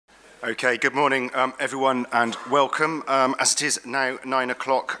Okay, good morning everyone and welcome. As it is now 9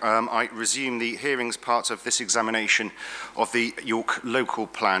 o'clock, I resume the hearings part of this examination of the York Local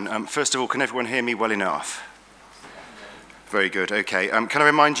Plan. First of all, can everyone hear me well enough? Very good, okay. Can I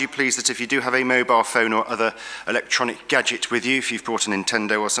remind you please that if you do have a mobile phone or other electronic gadget with you, if you've brought a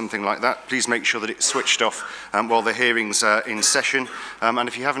Nintendo or something like that, please make sure that it's switched off while the hearing's in session. And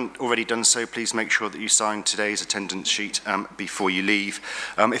if you haven't already done so, please make sure that you sign today's attendance sheet before you leave.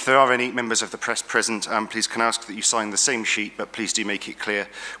 If there are any members of the press present, please can I ask that you sign the same sheet, but please do make it clear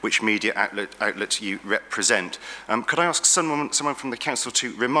which media outlet you represent. Could I ask someone from the council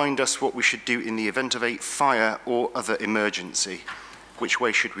to remind us what we should do in the event of a fire or other emergency? Which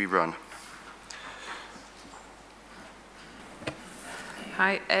way should we run?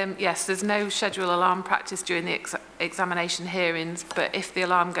 Hi. Yes, there's no scheduled alarm practice during the examination hearings, but if the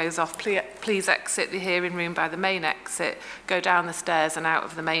alarm goes off, please exit the hearing room by the main exit, go down the stairs and out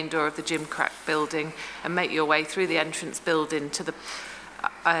of the main door of the Gimcrack building and make your way through the entrance building to the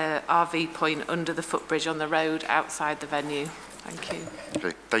RV point under the footbridge on the road outside the venue. Thank you.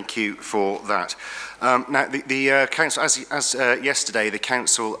 Okay, thank you for that. Now, the council, as yesterday, the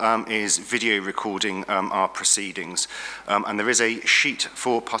council is video recording our proceedings, and there is a sheet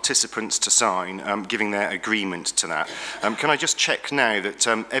for participants to sign, giving their agreement to that. Can I just check now that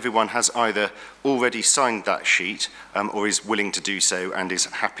everyone has either already signed that sheet or is willing to do so and is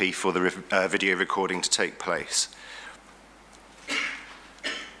happy for the video recording to take place?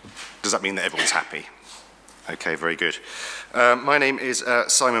 Does that mean that everyone's happy? Okay, very good. My name is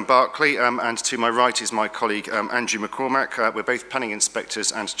Simon Barclay, and to my right is my colleague Andrew McCormack. We're both planning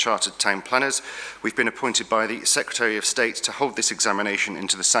inspectors and chartered town planners. We've been appointed by the Secretary of State to hold this examination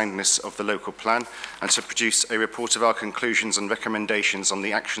into the soundness of the local plan and to produce a report of our conclusions and recommendations on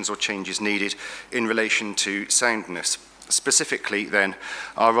the actions or changes needed in relation to soundness. Specifically, then,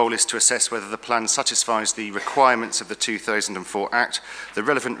 our role is to assess whether the plan satisfies the requirements of the 2004 Act, the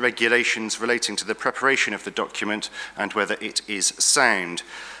relevant regulations relating to the preparation of the document, and whether it is sound.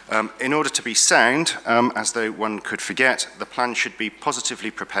 In order to be sound, as though one could forget, the plan should be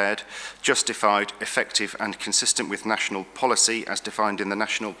positively prepared, justified, effective, and consistent with national policy as defined in the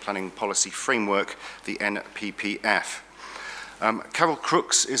National Planning Policy Framework, the NPPF. Carol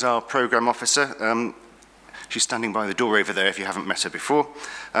Crooks is our programme officer. She's standing by the door over there if you haven't met her before.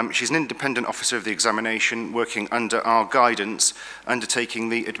 She's an independent officer of the examination, working under our guidance, undertaking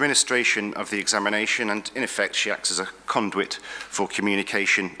the administration of the examination, and in effect she acts as a conduit for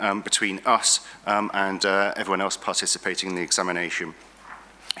communication between us and everyone else participating in the examination.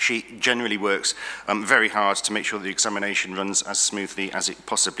 She generally works very hard to make sure the examination runs as smoothly as it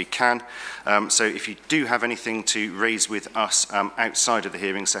possibly can. So if you do have anything to raise with us outside of the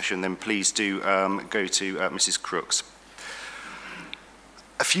hearing session, then please do go to Mrs. Crooks.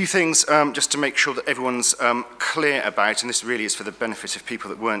 A few things just to make sure that everyone's clear about, and this really is for the benefit of people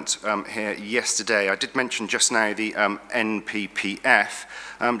that weren't here yesterday. I did mention just now the NPPF.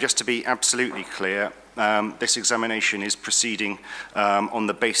 Just to be absolutely clear, this examination is proceeding on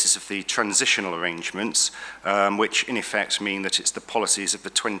the basis of the transitional arrangements, which in effect mean that it's the policies of the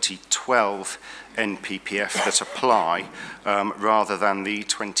 2012 NPPF that apply rather than the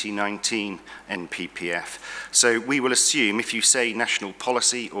 2019 NPPF. So we will assume, if you say national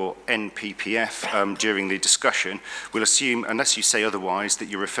policy or NPPF during the discussion, we'll assume, unless you say otherwise, that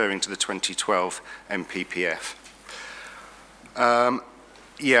you're referring to the 2012 NPPF.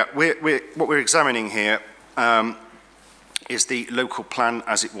 What we're examining here is the local plan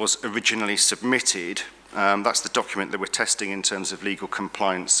as it was originally submitted. That's the document that we're testing in terms of legal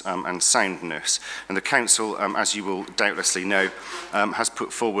compliance and soundness. And the council, as you will doubtlessly know, has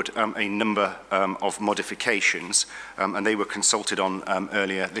put forward a number of modifications, and they were consulted on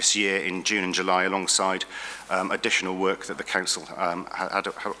earlier this year in June and July alongside additional work that the council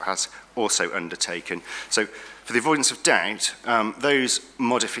has also undertaken. So for the avoidance of doubt, those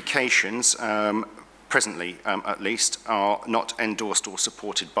modifications presently, at least, are not endorsed or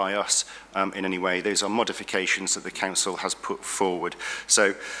supported by us in any way. Those are modifications that the council has put forward.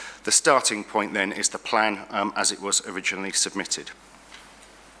 So the starting point then is the plan as it was originally submitted.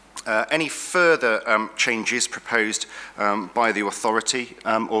 Any further changes proposed by the authority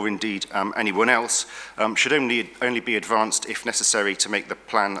or indeed anyone else should only be advanced if necessary to make the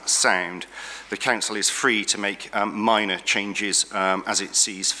plan sound. The council is free to make minor changes as it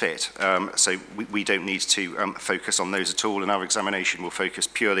sees fit, so we don't need to focus on those at all, and our examination will focus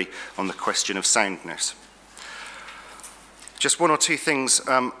purely on the question of soundness. Just one or two things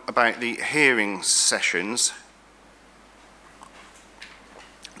about the hearing sessions.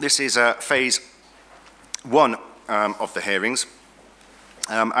 This is phase one of the hearings.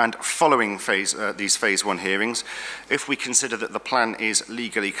 And following these phase 1 hearings, if we consider that the plan is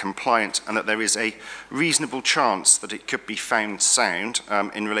legally compliant and that there is a reasonable chance that it could be found sound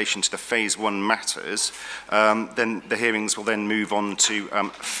in relation to the phase 1 matters, then the hearings will then move on to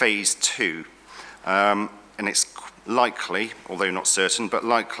phase 2. And it's likely, although not certain, but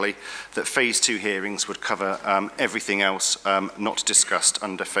likely that phase 2 hearings would cover everything else not discussed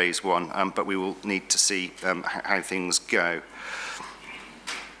under phase 1, but we will need to see how things go.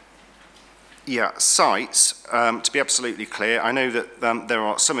 Yeah, sites, to be absolutely clear, I know that there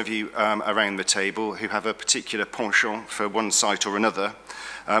are some of you around the table who have a particular penchant for one site or another.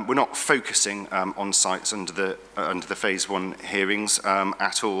 We're not focusing on sites under the phase 1 hearings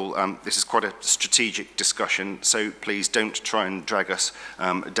at all. This is quite a strategic discussion, so please don't try and drag us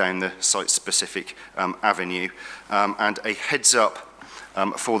down the site-specific avenue. And a heads up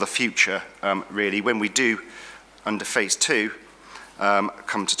for the future, really, when we do, under phase 2,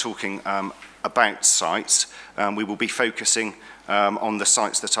 come to talking about sites, we will be focusing on the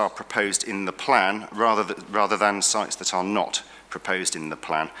sites that are proposed in the plan rather than sites that are not proposed in the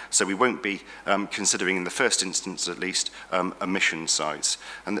plan. So we won't be considering, in the first instance at least, omission sites.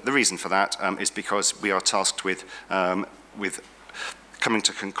 And the reason for that is because we are tasked with coming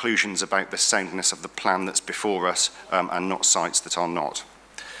to conclusions about the soundness of the plan that's before us and not sites that are not.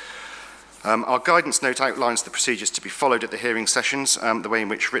 Our guidance note outlines the procedures to be followed at the hearing sessions, the way in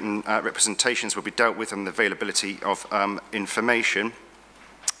which written representations will be dealt with and the availability of information.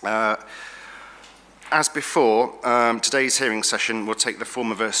 As before, today's hearing session will take the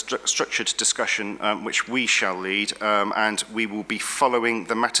form of a structured discussion which we shall lead, and we will be following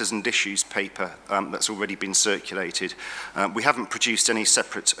the matters and issues paper that's already been circulated. We haven't produced any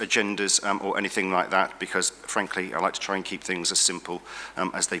separate agendas or anything like that because, frankly, I like to try and keep things as simple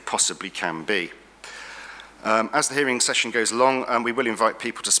as they possibly can be. As the hearing session goes along, we will invite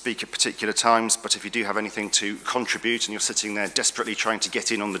people to speak at particular times, but if you do have anything to contribute and you're sitting there desperately trying to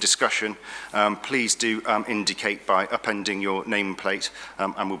get in on the discussion, please do indicate by appending your nameplate,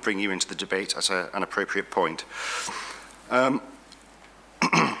 and we'll bring you into the debate at an appropriate point. Yeah,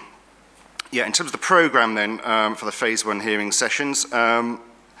 in terms of the programme then for the phase 1 hearing sessions,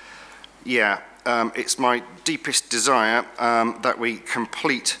 it's my deepest desire that we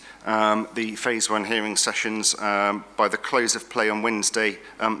complete the phase 1 hearing sessions by the close of play on Wednesday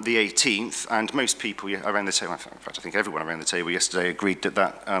the 18th, and most people around the table, in fact I think everyone around the table yesterday agreed that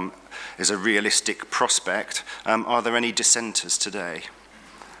that is a realistic prospect. Are there any dissenters today?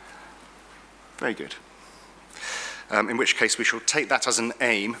 Very good. In which case we shall take that as an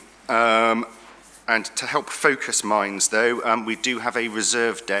aim. And to help focus minds, though, we do have a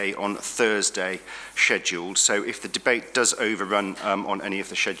reserve day on Thursday scheduled. So if the debate does overrun on any of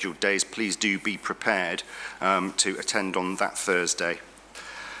the scheduled days, please do be prepared to attend on that Thursday.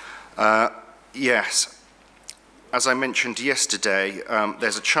 Yes, as I mentioned yesterday,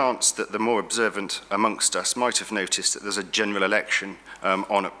 there's a chance that the more observant amongst us might have noticed that there's a general election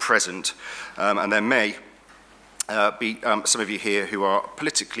on at present, and there may be some of you here who are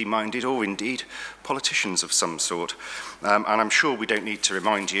politically minded or indeed politicians of some sort. And I'm sure we don't need to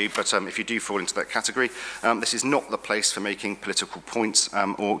remind you, but if you do fall into that category, this is not the place for making political points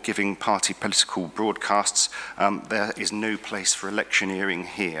or giving party political broadcasts. There is no place for electioneering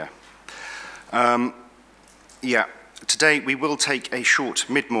here. Today we will take a short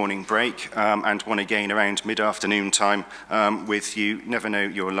mid-morning break and one again around mid-afternoon time with, you never know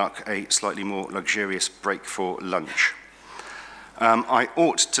your luck, a slightly more luxurious break for lunch. I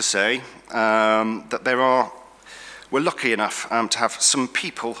ought to say that we're lucky enough to have some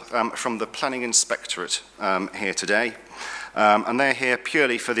people from the Planning Inspectorate here today, and they're here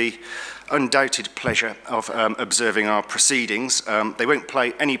purely for the undoubted pleasure of observing our proceedings. They won't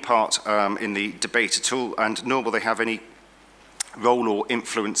play any part in the debate at all, and nor will they have any role or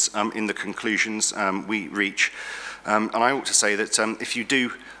influence in the conclusions we reach. And I ought to say that if you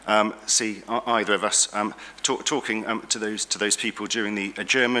do see either of us talking to those people during the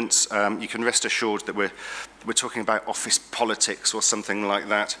adjournments, you can rest assured that we're talking about office politics or something like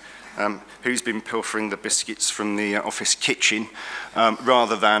that. Who's been pilfering the biscuits from the office kitchen,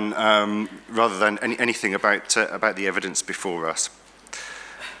 rather than anything about the evidence before us.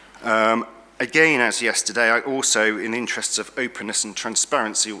 Again, as yesterday, I also, in the interests of openness and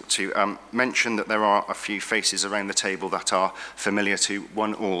transparency, ought to mention that there are a few faces around the table that are familiar to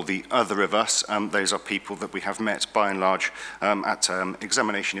one or the other of us. Those are people that we have met, by and large, at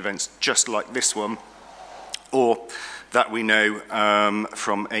examination events just like this one, or that we know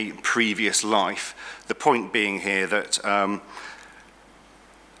from a previous life. The point being here that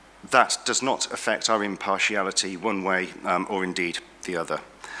that does not affect our impartiality one way or indeed the other.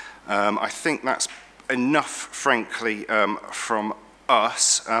 I think that's enough, frankly, from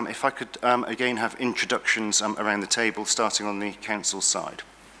us. If I could again have introductions around the table, starting on the council side.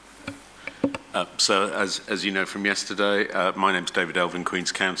 So, as you know from yesterday, my name's David Elvin,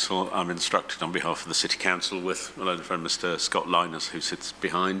 Queen's Counsel. I'm instructed on behalf of the City Council with my own friend Mr. Scott Linus, who sits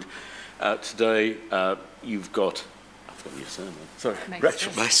behind. Today, you've got, I've forgotten your surname, sorry,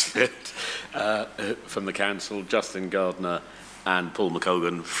 Rachel Macefield from the Council, Justin Gardner and Paul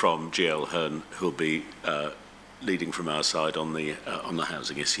McColgan from GL Hearn, who will be leading from our side on the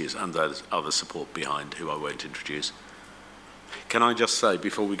housing issues, and there's other support behind who I won't introduce. Can I just say,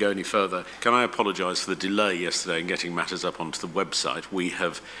 before we go any further, can I apologise for the delay yesterday in getting matters up onto the website? We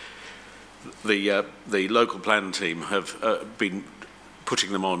have, the local plan team have been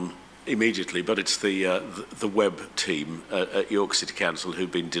putting them on immediately, but it's the web team at York City Council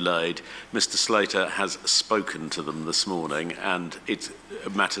who've been delayed. Mr. Slater has spoken to them this morning, and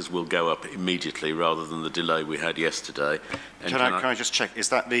matters will go up immediately rather than the delay we had yesterday. And can I just check, is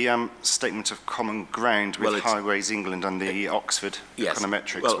that the statement of common ground with Highways England and the Oxford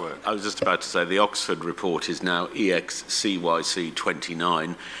econometrics work? I was just about to say the Oxford report is now EXCYC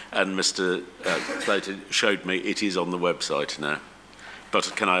 29, and Mr. Slater showed me it is on the website now.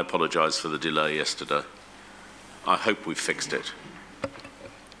 But can I apologise for the delay yesterday? I hope we've fixed it.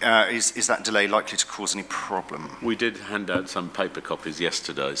 Is that delay likely to cause any problem? We did hand out some paper copies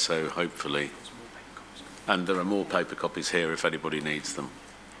yesterday, so hopefully. And there are more paper copies here if anybody needs them.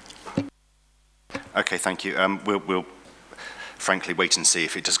 Okay, thank you. We'll frankly wait and see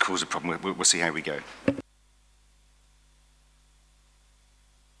if it does cause a problem. We'll see how we go.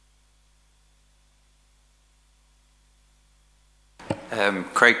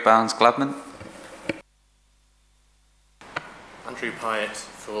 Craig Barnes, Gladman. Andrew Pyatt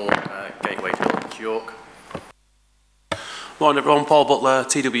for Gateway Village, York. Morning everyone, Paul Butler,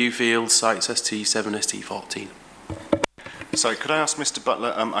 TW Field, sites ST7, ST14. Sorry, could I ask Mr.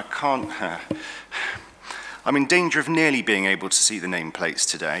 Butler, I can't... I'm in danger of nearly being able to see the nameplates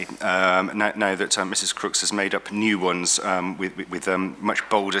today, now that Mrs. Crooks has made up new ones with much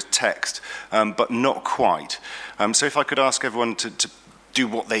bolder text, but not quite. So if I could ask everyone to do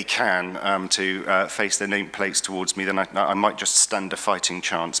what they can to face their nameplates towards me, then I might just stand a fighting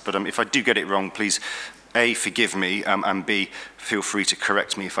chance. But if I do get it wrong, please, A, forgive me, and B, feel free to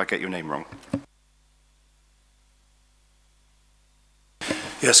correct me if I get your name wrong.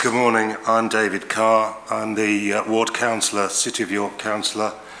 Yes, good morning. I'm David Carr. I'm the Ward Councillor, City of York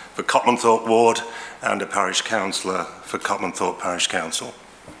Councillor for Cotmanthorpe Ward and a Parish Councillor for Cotmanthorpe Parish Council.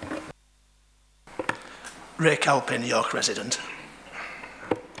 Rick Alpin, York resident.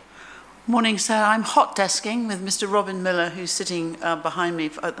 Morning, sir. I'm hot desking with Mr. Robin Miller, who's sitting behind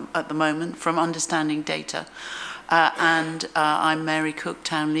me at the moment from Understanding Data. And I'm Mary Cook,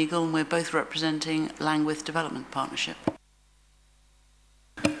 Town Legal, and we're both representing Langwith Development Partnership.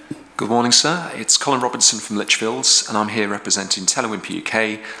 Good morning, sir. It's Colin Robinson from Lichfields, and I'm here representing Telewimp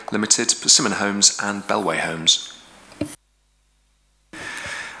UK Limited, Persimmon Homes and Bellway Homes.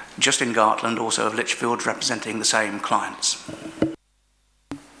 Justin Gartland, also of Lichfield, representing the same clients.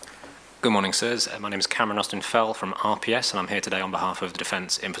 Good morning, sirs. My name is Cameron Austin Fell from RPS, and I'm here today on behalf of the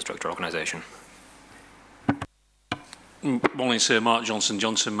Defence Infrastructure Organisation. Morning, sir. Mark Johnson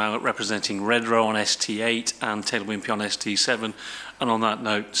representing Redrow on ST8 and Taylor Wimpey on ST7. And on that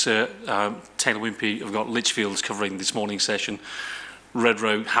note, sir, Taylor Wimpey have got Lichfields covering this morning's session.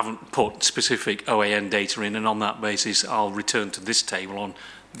 Redrow haven't put specific OAN data in, and on that basis, I'll return to this table on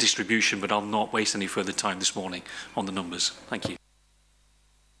distribution, but I'll not waste any further time this morning on the numbers. Thank you.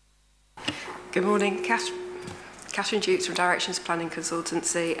 Good morning, Catherine Dukes from Directions Planning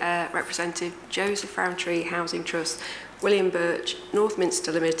Consultancy, representing Joseph Roundtree Housing Trust, William Birch,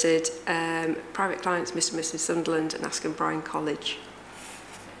 Northminster Limited, private clients Mr. and Mrs. Sunderland and Askham Bryan College.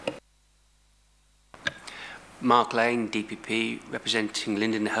 Mark Lane, DPP, representing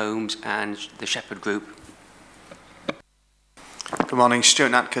Linden Homes and the Shepherd Group. Good morning,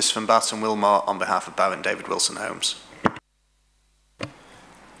 Stuart Natkus from Bath and Wilmore on behalf of Bowen David Wilson Homes.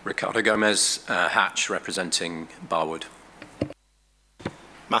 Ricardo Gomez, Hatch, representing Barwood.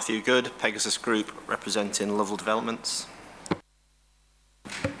 Matthew Good, Pegasus Group, representing Lovell Developments.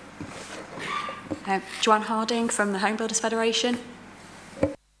 Joanne Harding from the Home Builders Federation.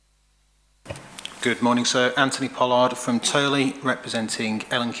 Good morning, sir. Anthony Pollard from Turley, representing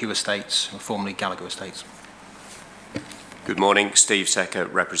L&Q Estates, formerly Gallagher Estates. Good morning, Steve Secker,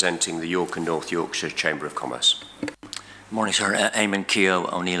 representing the York and North Yorkshire Chamber of Commerce. Morning, sir. Eamon Keogh,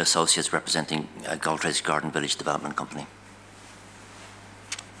 O'Neill Associates, representing Galtrace Garden Village Development Company.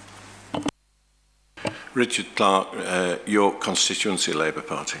 Richard Clark, York Constituency Labour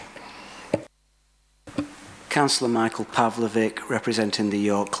Party. Councillor Michael Pavlovic, representing the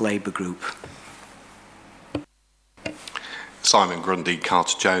York Labour Group. Simon Grundy,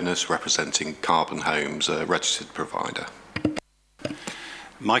 Carter Jonas, representing Carbon Homes, a registered provider.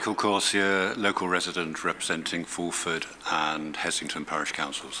 Michael Corsier, local resident, representing Fulford and Hessington Parish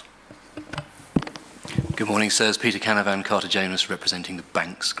Councils. Good morning, sirs. Peter Canavan, Carter Jonas, representing the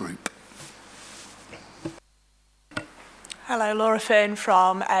Banks Group. Hello, Laura Fern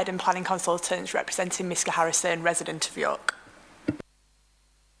from Erdon Planning Consultants, representing Mr Harrison, resident of York.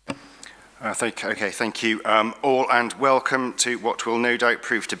 Thank you all, and welcome to what will no doubt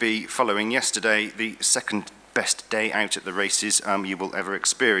prove to be, following yesterday, the second best day out at the races you will ever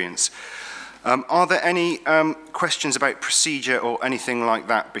experience. Are there any questions about procedure or anything like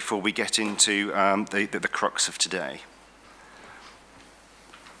that before we get into the crux of today?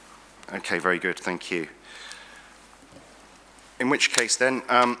 Okay, very good, thank you. In which case then,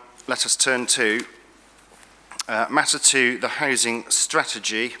 let us turn to matter 2, the housing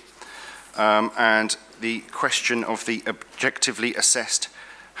strategy, and the question of the objectively assessed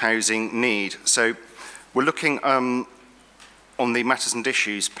housing need. So we're looking on the matters and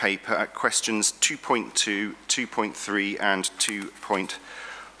issues paper at questions 2.2, 2.3 and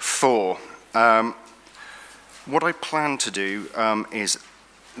 2.4. What I plan to do is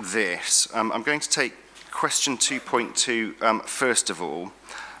this. I'm going to take question 2.2 first of all,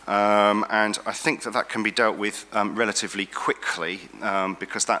 and I think that can be dealt with relatively quickly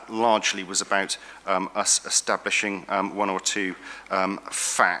because that largely was about us establishing one or two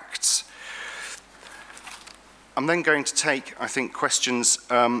facts. I'm then going to take, I think, questions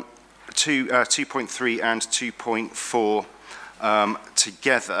 2.3 and 2.4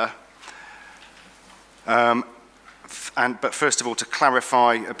 together. But first of all, to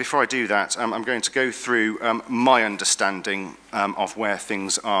clarify, before I do that, I'm going to go through my understanding of where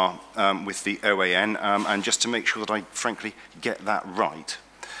things are with the OAN, and just to make sure that I, frankly, get that right.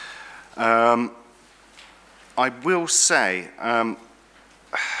 I will say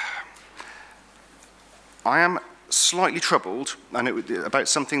I am slightly troubled about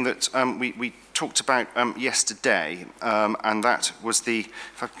something that we talked about yesterday, and that was the,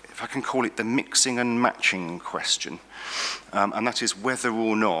 if I can call it, the mixing and matching question, and that is whether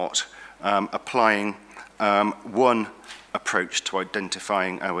or not applying one approach to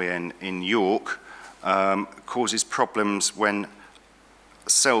identifying OAN in York causes problems when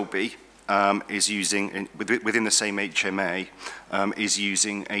Selby is using, within the same HMA, is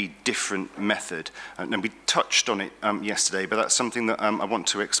using a different method. And we touched on it yesterday, but that's something that I want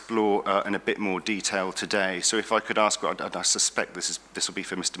to explore in a bit more detail today. So if I could ask, I suspect this will be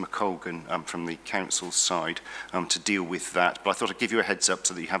for Mr McColgan from the council's side to deal with that. But I thought I'd give you a heads up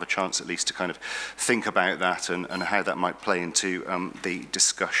so that you have a chance at least to kind of think about that and how that might play into the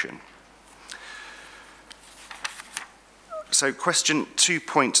discussion. So question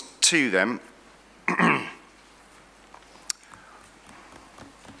 2.2 then.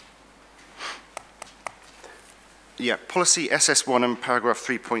 Yeah, policy SS1 and paragraph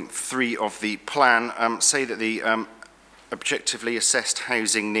 3.3 of the plan say that the objectively assessed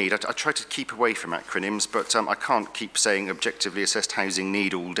housing need, I try to keep away from acronyms, but I can't keep saying objectively assessed housing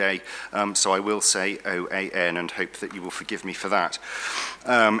need all day, so I will say OAN and hope that you will forgive me for that,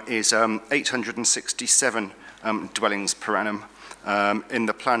 is 867 dwellings per annum in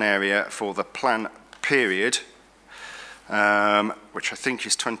the plan area for the plan period, which I think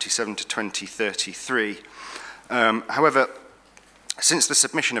is 27 to 2033. However, since the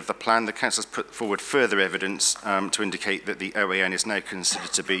submission of the plan, the Council has put forward further evidence to indicate that the OAN is now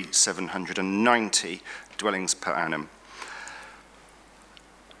considered to be 790 dwellings per annum.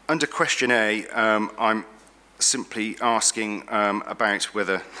 Under question A, I'm simply asking about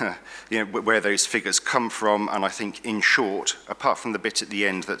whether, where those figures come from, and I think, in short, apart from the bit at the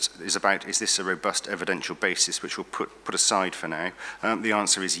end that is about, is this a robust evidential basis, which we'll put aside for now, the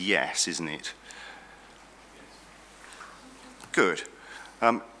answer is yes, isn't it? Good.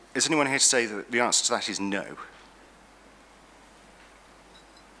 Is anyone here to say that the answer to that is no?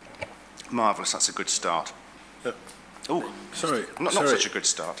 Marvellous, that's a good start. Oh, sorry. Not such a good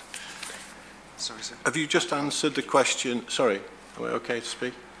start. Sorry, sir. Have you just answered the question? Sorry, are we okay to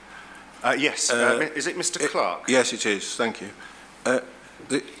speak? Yes. Is it Mr. Clark? Yes, it is. Thank you.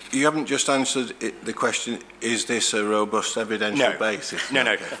 You haven't just answered the question, is this a robust evidential basis? No,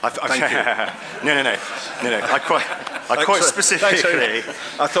 no. Thank you. No. I quite specifically...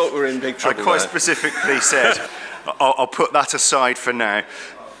 I thought we were in big trouble. I quite specifically said, I'll put that aside for now.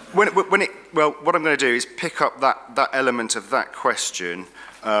 Well, what I'm going to do is pick up that element of that question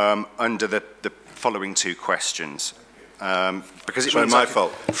under the following two questions. Because it Sorry, means my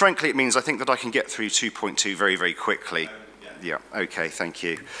fault. Frankly, it means I think that I can get through 2.2 very, very quickly. Yeah, okay, thank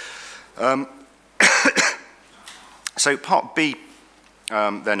you. So part B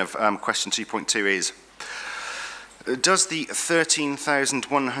then of question 2.2 is, does the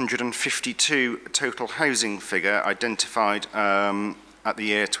 13,152 total housing figure identified at the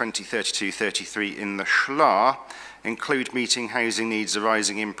year 2032-33 in the SHLA include meeting housing needs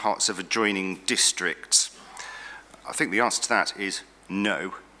arising in parts of adjoining districts? I think the answer to that is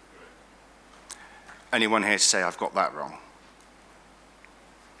no. Anyone here to say I've got that wrong?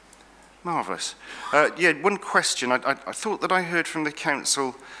 Marvellous. Yeah, one question. I thought that I heard from the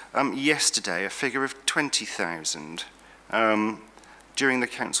council yesterday a figure of 20,000 during the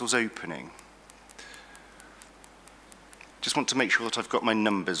council's opening. Just want to make sure that I've got my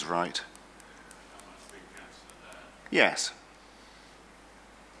numbers right. Yes.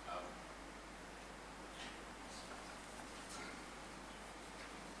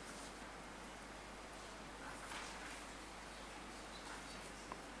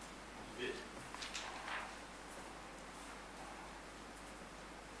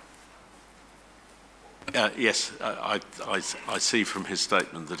 Yes, I see from his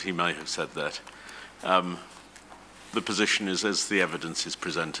statement that he may have said that. The position is as the evidence is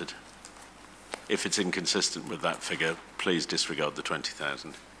presented. If it's inconsistent with that figure, please disregard the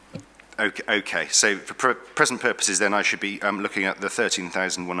 20,000. Okay, so for present purposes then I should be looking at the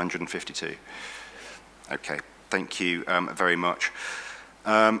 13,152. Okay, thank you very much.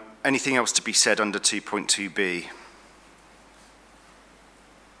 Anything else to be said under 2.2b?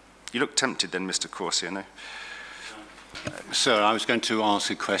 You look tempted then, Mr. Corsia, no? Sir, I was going to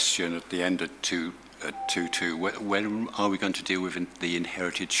ask a question at the end of 2.2. When are we going to deal with the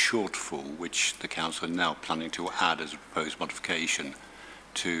inherited shortfall, which the Council are now planning to add as a proposed modification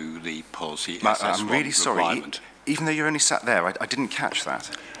to the policy SS1 I'm really sorry, requirement? Even though you're only sat there, I didn't catch that.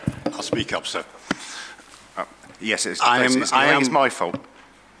 I'll speak up, sir. Yes, it's my fault.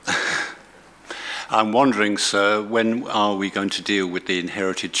 I'm wondering, sir, when are we going to deal with the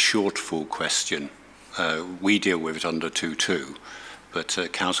inherited shortfall question? We deal with it under 2.2, but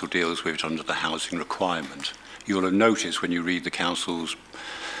Council deals with it under the housing requirement. You'll have noticed when you read the Council's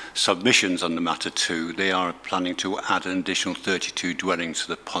submissions under Matter 2, they are planning to add an additional 32 dwellings to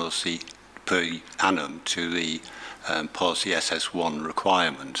the policy per annum to the policy SS1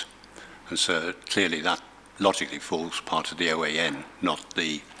 requirement. And so clearly that logically falls part of the OAN, not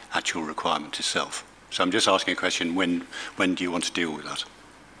the actual requirement itself. So I'm just asking a question, when do you want to deal with that?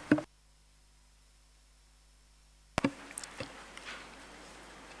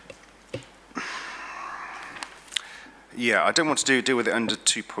 Yeah, I don't want to deal with it under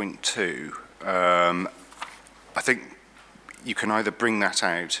 2.2. I think you can either bring that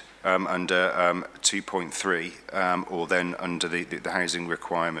out under 2.3 or then under the housing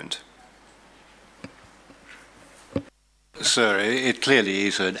requirement. Sir, it clearly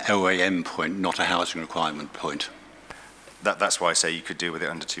is an OAM point, not a housing requirement point. That's why I say you could deal with it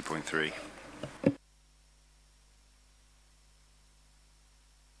under 2.3.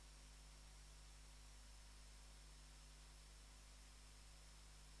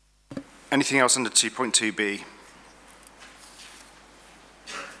 Anything else under 2.2b?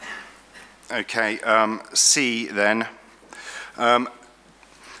 Okay, C then.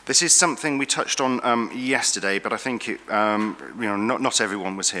 This is something we touched on yesterday, but I think it, not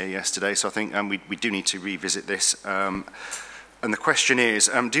everyone was here yesterday, so I think we do need to revisit this. And the question is,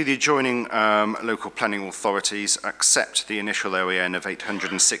 do the adjoining local planning authorities accept the initial OAN of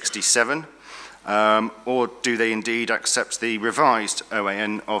 867, or do they indeed accept the revised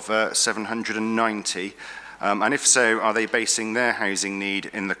OAN of 790? And if so, are they basing their housing need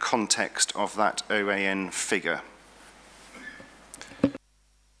in the context of that OAN figure?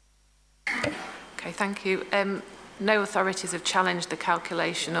 Okay, thank you. No authorities have challenged the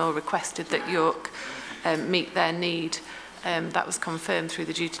calculation or requested that York meet their need. That was confirmed through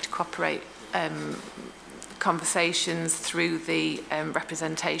the duty to cooperate conversations, through the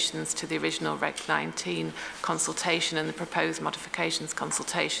representations to the original Reg 19 consultation and the proposed modifications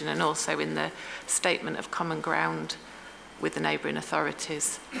consultation, and also in the statement of common ground with the neighbouring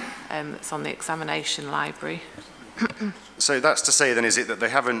authorities that's on the examination library. So that's to say then, is it that they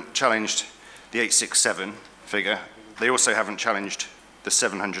haven't challenged the 867 figure, they also haven't challenged the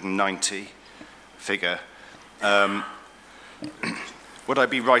 790 figure. Would I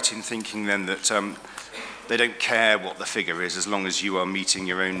be right in thinking then that they don't care what the figure is as long as you are meeting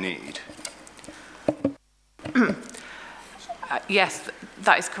your own need? Yes,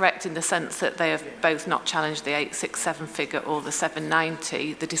 That is correct in the sense that they have both not challenged the 867 figure or the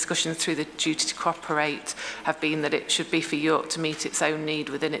 790. The discussions through the duty to cooperate have been that it should be for York to meet its own need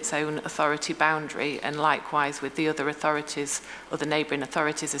within its own authority boundary, and likewise with the other authorities or the neighbouring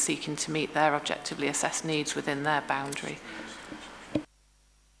authorities are seeking to meet their objectively assessed needs within their boundary.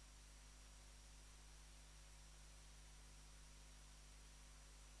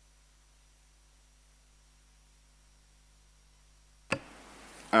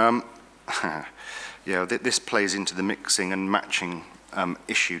 Yeah, this plays into the mixing and matching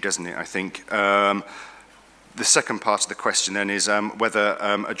issue, doesn't it, I think. The second part of the question then is whether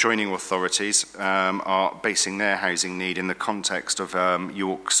adjoining authorities are basing their housing need in the context of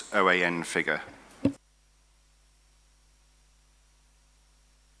York's OAN figure.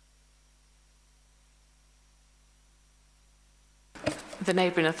 The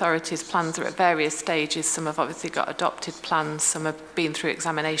neighbouring authorities' plans are at various stages. Some have obviously got adopted plans, some have been through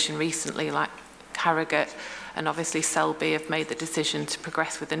examination recently, like Harrogate, and obviously Selby have made the decision to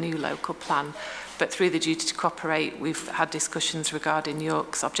progress with a new local plan. But through the duty to cooperate, we've had discussions regarding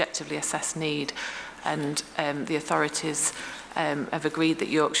York's objectively assessed need, and the authorities have agreed that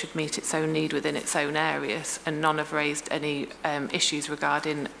York should meet its own need within its own areas, and none have raised any issues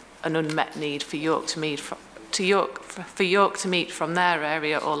regarding an unmet need for York to meet from their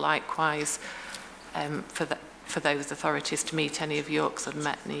area, or likewise for those authorities to meet any of York's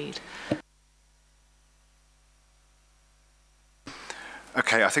unmet need.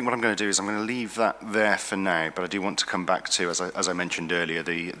 Okay, I think what I'm going to do is I'm going to leave that there for now, but I do want to come back to, as I mentioned earlier,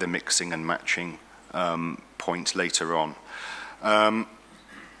 the mixing and matching point later on.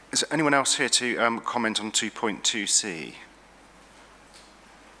 Is there anyone else here to comment on 2.2c?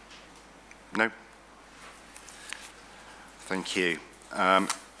 No? Thank you.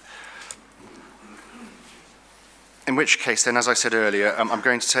 In which case then, as I said earlier, I'm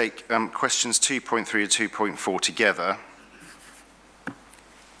going to take questions 2.3 to 2.4 together.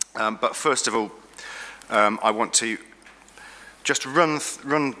 But first of all, I want to just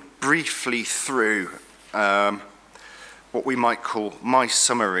run briefly through what we might call my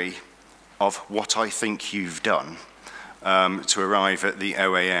summary of what I think you've done to arrive at the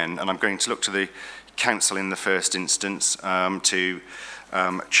OAN. And I'm going to look to the Council in the first instance to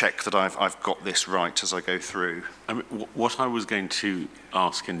check that I've got this right as I go through. I mean, what I was going to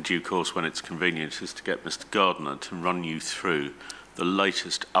ask in due course when it's convenient is to get Mr. Gardner to run you through the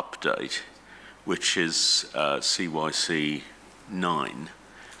latest update, which is CYC 9,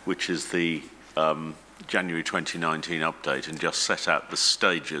 which is the January 2019 update, and just set out the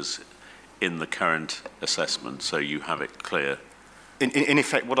stages in the current assessment so you have it clear. In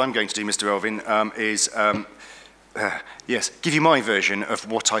effect, what I'm going to do, Mr. Elvin, is yes, give you my version of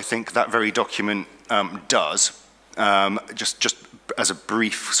what I think that very document does, just as a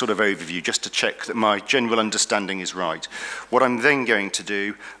brief sort of overview, just to check that my general understanding is right. What I'm then going to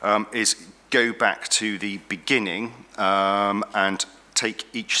do is go back to the beginning and take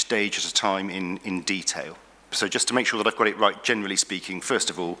each stage at a time in detail. So just to make sure that I've got it right, generally speaking, first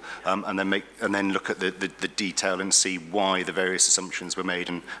of all, and then look at the detail and see why the various assumptions were made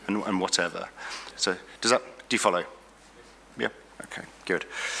and whatever. So do you follow? Yeah. Okay. Good.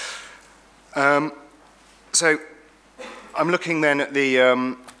 So I'm looking then at the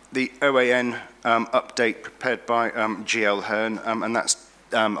OAN update prepared by GL Hearn, and that's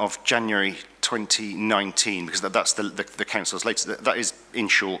of January 2019, because that's the Council's latest. That is, in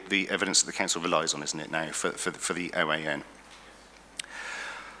short, the evidence that the Council relies on, isn't it, now, for the OAN.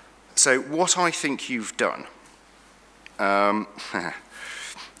 So what I think you've done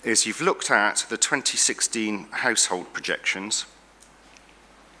is you've looked at the 2016 household projections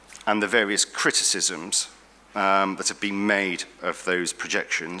and the various criticisms that have been made of those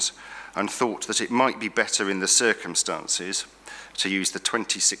projections, and thought that it might be better in the circumstances to use the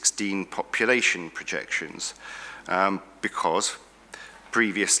 2016 population projections, because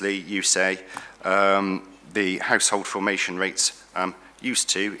previously, you say, the household formation rates used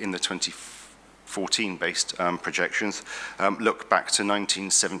to, in the 2014 based projections, look back to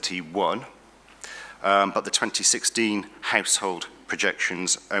 1971, but the 2016 household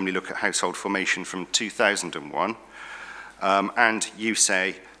projections only look at household formation from 2001, and you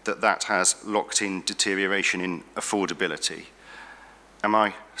say that has locked in deterioration in affordability. Am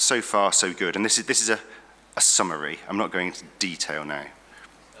I so far so good? And this is a summary. I'm not going into detail now.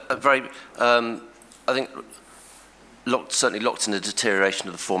 I think certainly locked in the deterioration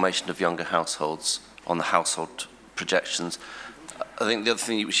of the formation of younger households on the household projections. I think the other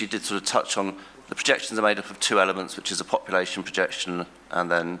thing which you did sort of touch on, the projections are made up of two elements, which is a population projection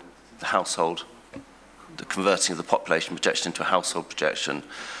and then the household the converting of the population projection into a household projection.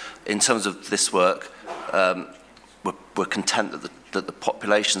 In terms of this work, we're content that the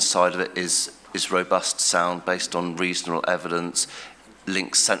population side of it is robust, sound, based on reasonable evidence,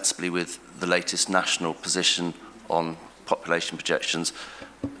 links sensibly with the latest national position on population projections,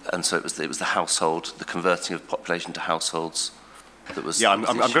 and so it was the household, the converting of population to households that was. Yeah, I'm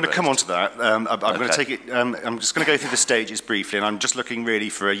going to come on to that. I'm going to take it. I'm just going to go through the stages briefly, and I'm just looking really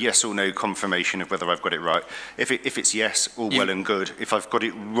for a yes or no confirmation of whether I've got it right. If it's yes, all well and good. If I've got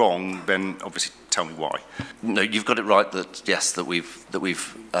it wrong, then obviously tell me why. No, you've got it right. That yes, that we've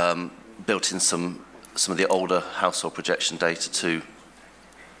built in some of the older household projection data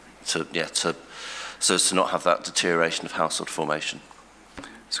so as to not have that deterioration of household formation.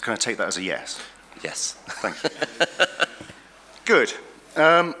 So can I take that as a yes? Yes. Thank you. Good.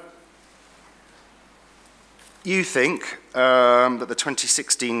 You think that the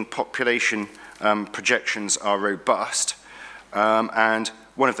 2016 population projections are robust, and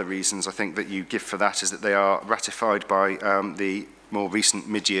one of the reasons I think that you give for that is that they are ratified by the more recent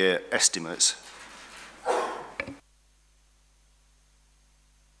mid-year estimates.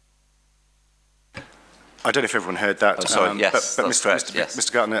 I don't know if everyone heard that. Oh, sorry, yes, but that's Mr. correct, yes.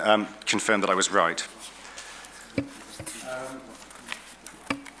 Mr. Gardner confirmed that I was right.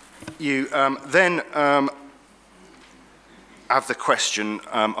 You then have the question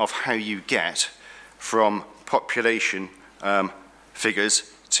of how you get from population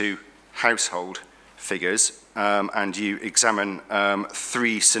figures to household figures, and you examine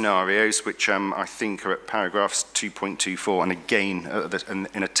 3 scenarios, which I think are at paragraphs 2.24, and again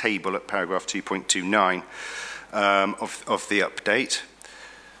in a table at paragraph 2.29 of the update.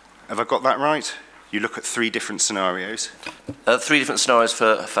 Have I got that right? You look at 3 different scenarios. 3 different scenarios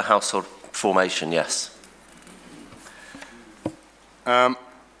for household formation, yes.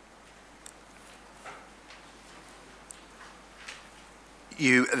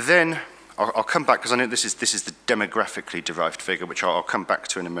 You then, I'll come back because I know this is the demographically derived figure, which I'll come back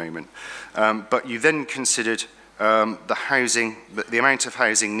to in a moment. But you then considered the housing, the amount of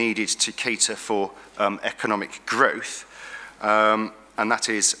housing needed to cater for economic growth. And that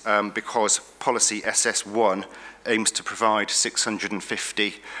is because policy SS1 aims to provide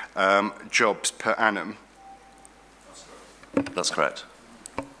 650 jobs per annum. That's correct.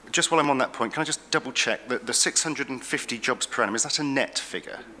 Just while I'm on that point, can I just double check that the 650 jobs per annum, is that a net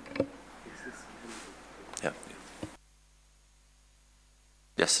figure? Yeah.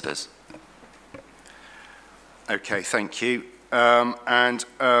 Yes, it is. Okay, thank you. That's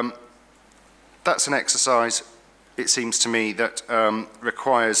an exercise, it seems to me, that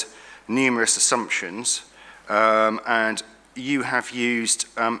requires numerous assumptions, and you have used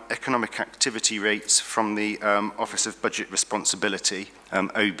economic activity rates from the Office of Budget Responsibility,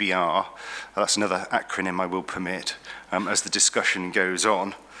 OBR. That's another acronym I will permit as the discussion goes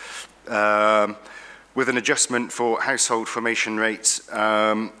on. With an adjustment for household formation rates,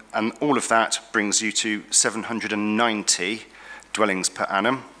 and all of that brings you to 790 dwellings per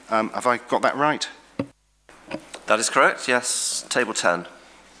annum. Have I got that right? That is correct, yes. Table 10.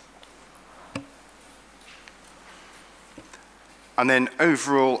 And then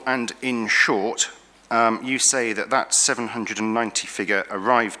overall and in short, you say that that 790 figure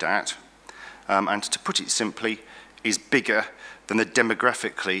arrived at, and to put it simply, is bigger than the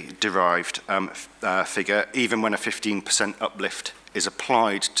demographically derived figure, even when a 15% uplift is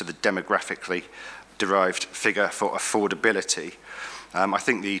applied to the demographically derived figure for affordability. I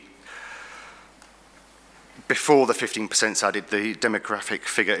think before the 15% is added, the demographic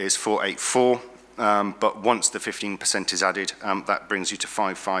figure is 484. But once the 15% is added, that brings you to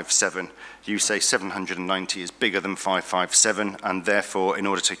 557. You say 790 is bigger than 557, and therefore, in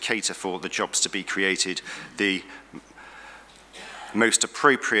order to cater for the jobs to be created, the most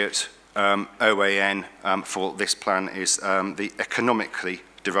appropriate OAN for this plan is the economically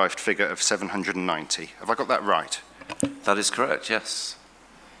derived figure of 790. Have I got that right? That is correct, yes.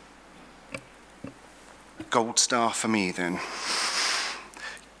 Gold star for me, then.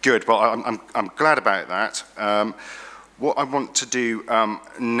 Good. Well, I'm glad about that. What I want to do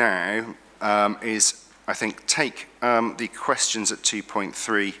now is, I think, take the questions at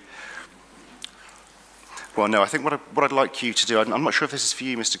 2.3. Well, no, I think what I'd like you to do, I'm not sure if this is for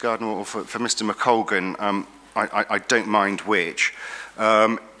you, Mr. Gardner, or for Mr. McColgan. I don't mind which.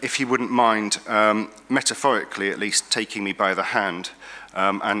 If you wouldn't mind, metaphorically at least, taking me by the hand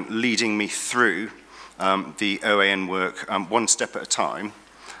and leading me through the OAN work one step at a time,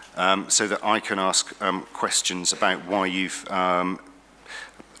 so that I can ask questions about why you've,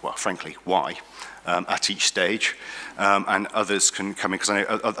 well, frankly, why, at each stage, and others can come in, because I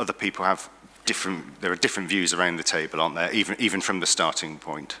know other people have there are different views around the table, aren't there? Even from the starting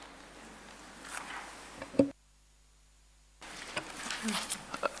point.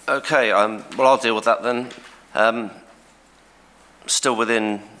 Okay, well, I'll deal with that then. Still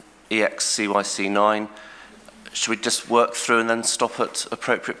within EX-CYC 9, should we just work through and then stop at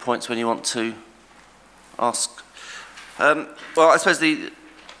appropriate points when you want to ask? Well, I suppose the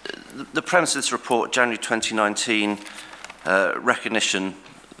premise of this report, January 2019, recognition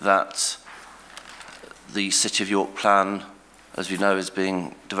that the City of York plan, as we know, is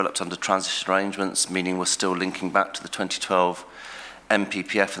being developed under transition arrangements, meaning we're still linking back to the 2012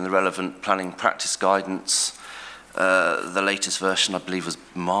 MPPF and the relevant planning practice guidance. The latest version, I believe, was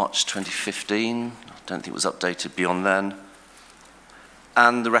March 2015. I don't think it was updated beyond then.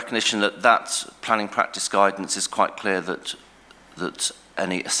 And the recognition that that planning practice guidance is quite clear that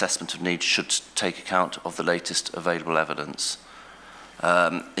any assessment of needs should take account of the latest available evidence.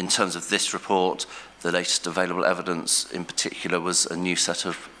 In terms of this report, the latest available evidence in particular was a new set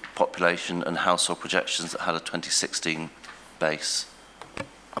of population and household projections that had a 2016 base.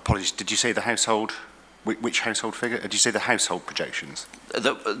 Apologies, did you say the household? Which household figure? Did you say the household projections?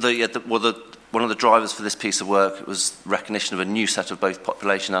 One of the drivers for this piece of work was recognition of a new set of both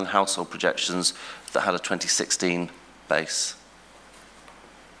population and household projections that had a 2016 base.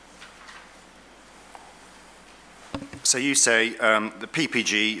 So you say the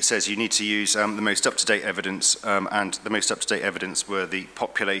PPG says you need to use the most up-to-date evidence, and the most up-to-date evidence were the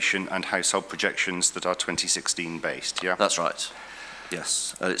population and household projections that are 2016 based, yeah? That's right,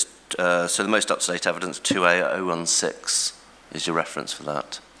 yes. So the most up-to-date evidence, 2A016, is your reference for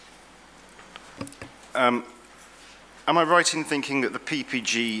that. Am I right in thinking that the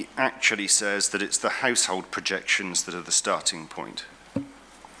PPG actually says that it's the household projections that are the starting point?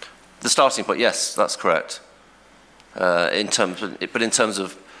 The starting point, yes, that's correct. But in terms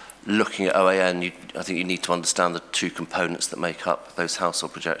of looking at OAN, I think you need to understand the two components that make up those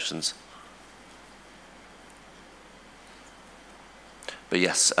household projections. But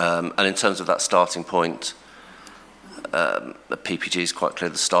yes, and in terms of that starting point, the PPG is quite clear.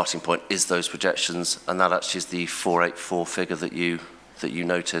 The starting point is those projections, and that actually is the 484 figure that you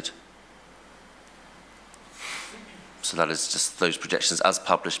noted. So that is just those projections as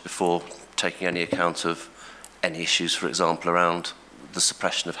published before taking any account of any issues, for example, around the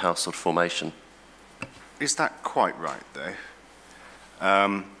suppression of household formation. Is that quite right, though?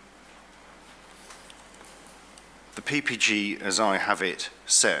 The PPG, as I have it,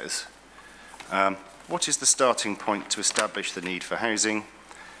 says, what is the starting point to establish the need for housing?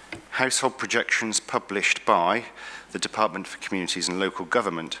 Household projections published by the Department for Communities and Local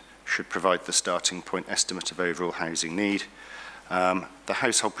Government should provide the starting point estimate of overall housing need. The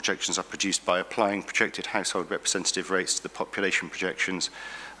household projections are produced by applying projected household representative rates to the population projections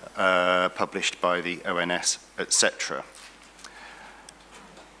published by the ONS, etc.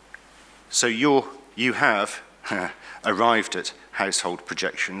 So you have arrived at household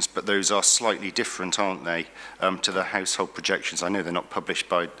projections, but those are slightly different, aren't they, to the household projections? I know they're not published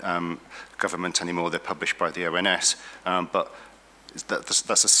by government anymore, they're published by the ONS, but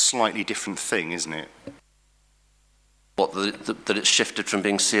that's a slightly different thing, isn't it? What, that it's shifted from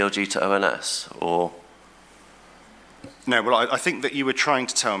being CLG to ONS, or? No, well, I think that you were trying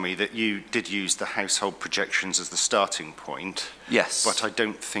to tell me that you did use the household projections as the starting point. Yes. But I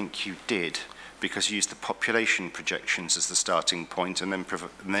don't think you did, because you used the population projections as the starting point and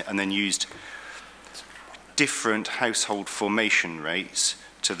then used different household formation rates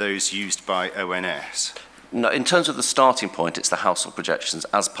to those used by ONS. No, in terms of the starting point, it's the household projections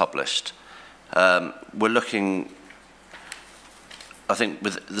as published. We're looking, I think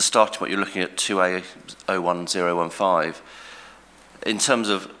with the starting point, you're looking at 2A01015. In terms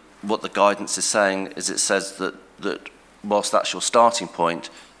of what the guidance is saying, is it says that whilst that's your starting point,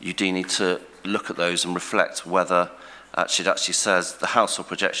 you do need to look at those and reflect whether it actually says the household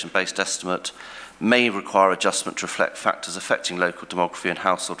projection-based estimate may require adjustment to reflect factors affecting local demography and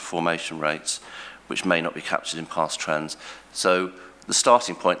household formation rates, which may not be captured in past trends. So the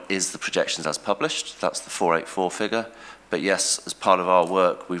starting point is the projections as published. That's the 484 figure. But yes, as part of our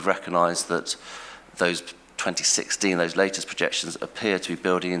work, we've recognised that those 2016, those latest projections, appear to be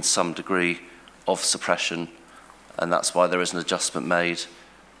building in some degree of suppression, and that's why there is an adjustment made,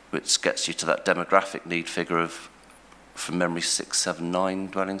 which gets you to that demographic need figure of, from memory, 679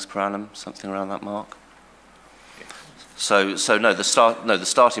 dwellings per annum, something around that mark. So no, the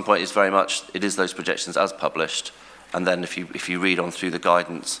starting point is very much, it is those projections as published, and then if you read on through the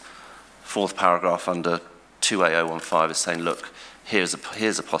guidance, fourth paragraph under 2A015 is saying, look, here's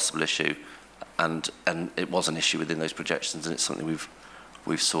a possible issue, and it was an issue within those projections, and it's something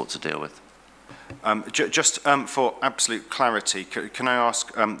we've sought to deal with. Just for absolute clarity, can I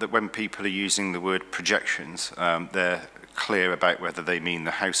ask that when people are using the word projections, they're clear about whether they mean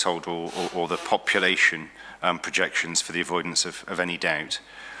the household or the population projections for the avoidance of any doubt?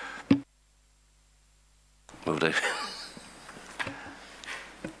 Will do.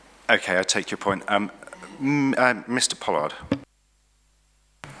 Okay, I take your point. Mr. Pollard.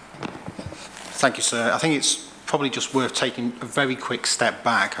 Thank you, sir. I think it's probably just worth taking a very quick step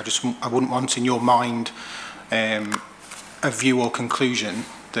back. I wouldn't want in your mind a view or conclusion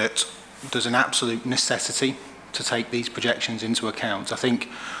that there's an absolute necessity to take these projections into account. I think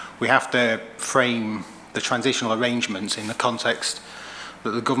we have to frame the transitional arrangements in the context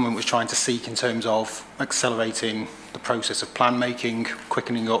that the government was trying to seek in terms of accelerating the process of plan making,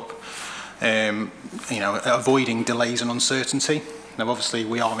 quickening up, avoiding delays and uncertainty. Now, obviously,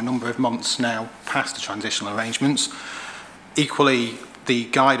 we are a number of months now past the transitional arrangements. Equally, the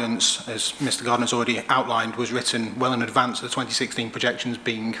guidance, as Mr. Gardner's already outlined, was written well in advance of the 2016 projections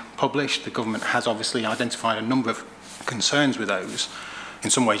being published. The government has obviously identified a number of concerns with those. In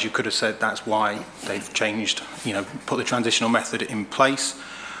some ways, you could have said that's why they've changed, put the transitional method in place.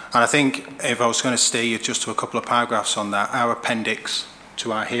 And I think if I was going to steer you just to a couple of paragraphs on that, our appendix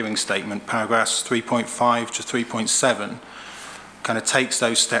to our hearing statement, paragraphs 3.5 to 3.7, kind of takes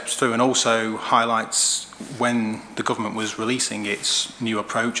those steps through and also highlights when the government was releasing its new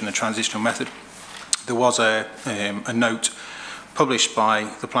approach and the transitional method. There was a note published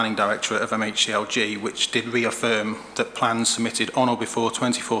by the Planning Directorate of MHCLG which did reaffirm that plans submitted on or before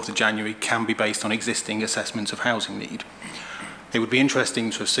 24th of January can be based on existing assessments of housing need. It would be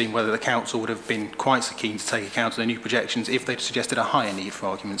interesting to have seen whether the Council would have been quite so keen to take account of the new projections if they'd suggested a higher need, for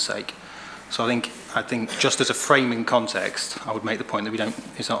argument's sake. So I think just as a framing context, I would make the point that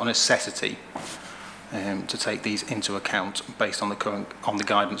it's not a necessity to take these into account based on the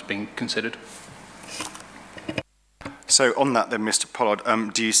guidance being considered. So on that then, Mr. Pollard,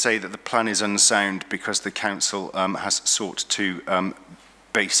 do you say that the plan is unsound because the Council has sought to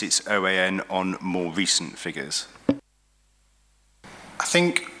base its OAN on more recent figures? I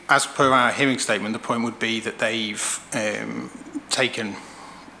think, as per our hearing statement, the point would be that they've taken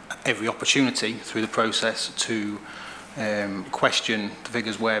every opportunity through the process to question the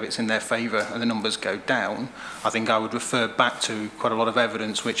figures where it's in their favour and the numbers go down. I think I would refer back to quite a lot of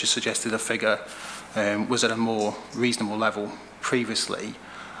evidence which has suggested a figure was at a more reasonable level previously.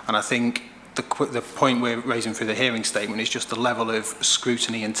 And I think the point we're raising through the hearing statement is just the level of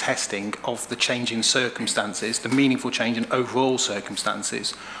scrutiny and testing of the change in circumstances, the meaningful change in overall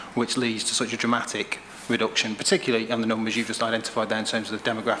circumstances, which leads to such a dramatic reduction, particularly on the numbers you've just identified there in terms of the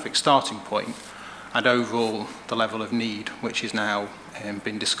demographic starting point, and overall the level of need which is now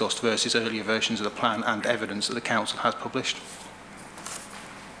been discussed versus earlier versions of the plan and evidence that the Council has published.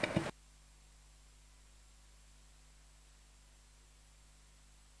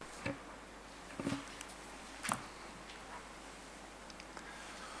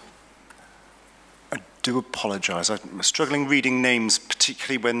 I do apologise. I'm struggling reading names,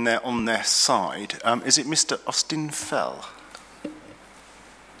 particularly when they're on their side. Is it Mr. Austin Fell?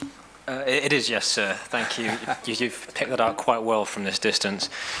 It is, yes, sir. Thank you. You've picked that out quite well from this distance.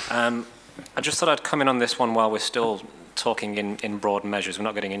 I just thought I'd come in on this one while we're still talking in broad measures. We're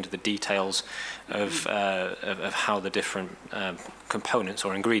not getting into the details of how the different components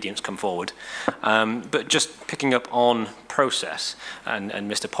or ingredients come forward. But just picking up on process and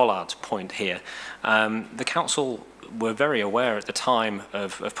Mr. Pollard's point here, the Council were very aware at the time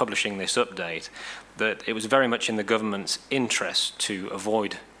of publishing this update that it was very much in the government's interest to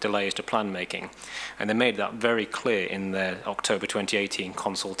avoid delays to plan making, and they made that very clear in their October 2018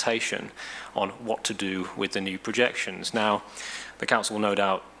 consultation on what to do with the new projections. Now, the Council will no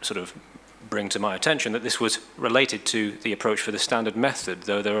doubt sort of bring to my attention that this was related to the approach for the standard method,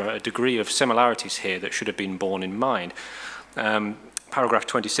 though there are a degree of similarities here that should have been borne in mind. Paragraph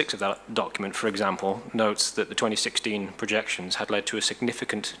 26 of that document, for example, notes that the 2016 projections had led to a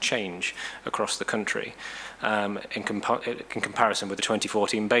significant change across the country in comparison with the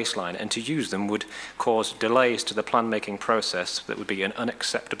 2014 baseline, and to use them would cause delays to the plan-making process that would be an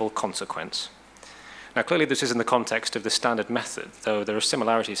unacceptable consequence. Now, clearly this is in the context of the standard method, though there are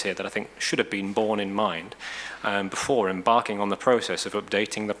similarities here that I think should have been borne in mind before embarking on the process of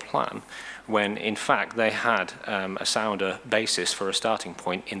updating the plan, when in fact they had a sounder basis for a starting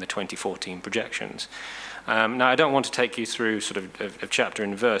point in the 2014 projections. Now, I don't want to take you through sort of chapter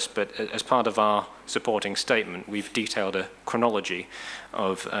and verse, but as part of our supporting statement, we've detailed a chronology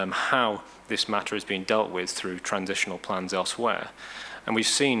of how this matter has been dealt with through transitional plans elsewhere. And we've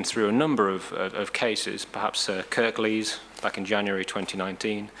seen through a number of cases, perhaps Kirklees back in January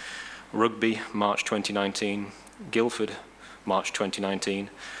 2019, Rugby, March 2019, Guildford, March 2019,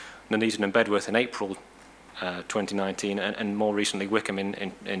 Nuneaton and Bedworth in April 2019, and more recently Wickham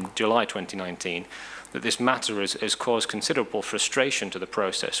in July 2019, that this matter has caused considerable frustration to the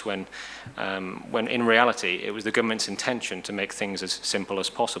process when in reality it was the government's intention to make things as simple as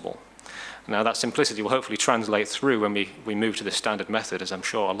possible. Now that simplicity will hopefully translate through when we move to the standard method, as I'm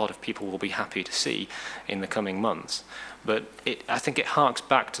sure a lot of people will be happy to see in the coming months. But I think it harks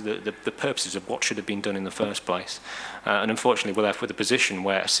back to the purposes of what should have been done in the first place. And unfortunately we're left with a position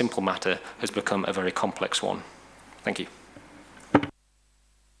where a simple matter has become a very complex one. Thank you.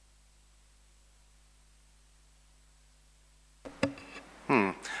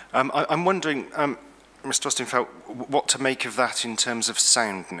 I'm wondering, Mr. Ostenfeld, what to make of that in terms of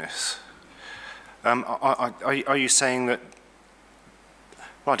soundness. Are you saying that,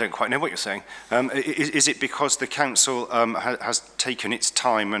 well, I don't quite know what you're saying. Is it because the council has taken its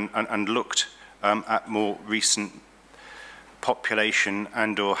time and looked at more recent population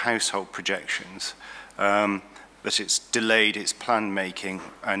and or household projections, that it's delayed its plan making,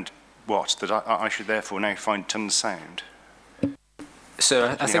 and what, that I should therefore now find it unsound? So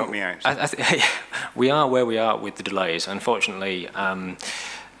I think, help me out? We are where we are with the delays. Unfortunately,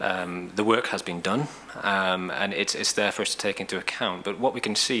 the work has been done, and it's there for us to take into account. But what we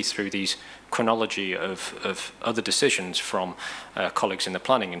can see through these chronology of other decisions from colleagues in the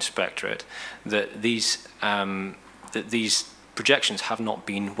Planning Inspectorate, that these projections have not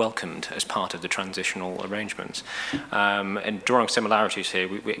been welcomed as part of the transitional arrangements. And drawing similarities here,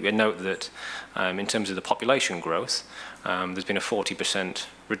 we note that in terms of the population growth, there's been a 40%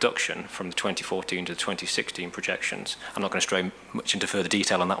 reduction from the 2014 to the 2016 projections. I'm not going to stray much into further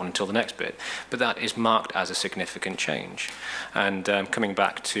detail on that one until the next bit, but that is marked as a significant change. And coming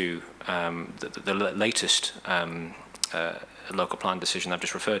back to the latest local plan decision I've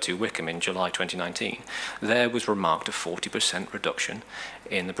just referred to, Wickham in July 2019, there was remarked a 40% reduction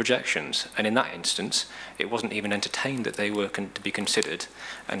in the projections. And in that instance, it wasn't even entertained that they were to be considered.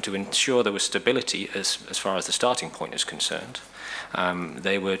 And to ensure there was stability as far as the starting point is concerned,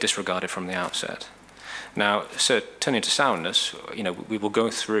 they were disregarded from the outset. Now, so turning to soundness, we will go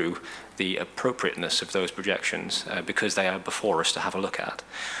through the appropriateness of those projections because they are before us to have a look at.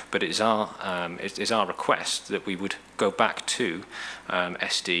 But it is our request that we would go back to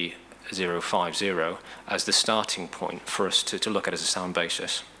SD 050 as the starting point for us to look at as a sound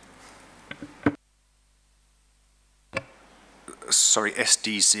basis. Sorry,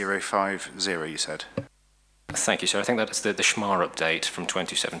 SD 050 you said? Thank you, sir. I think that's the Schmar update from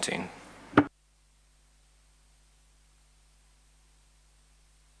 2017.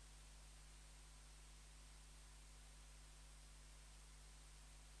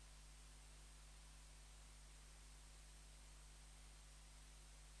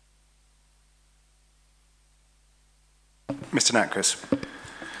 Mr. Natkus.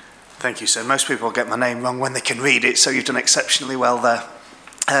 Thank you, sir. Most people get my name wrong when they can read it, so you've done exceptionally well there.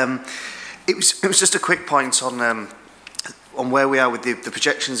 It was just a quick point on where we are with the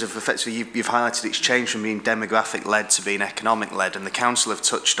projections of effectively, you've highlighted it's changed from being demographic-led to being economic-led, and the council have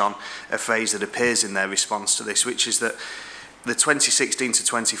touched on a phrase that appears in their response to this, which is that the 2016 to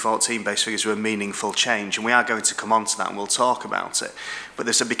 2014 base figures were a meaningful change, and we are going to come on to that and we'll talk about it. But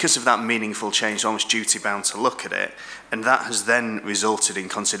they said because of that meaningful change, almost duty-bound to look at it, and that has then resulted in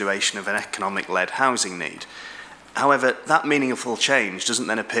consideration of an economic-led housing need. However, that meaningful change doesn't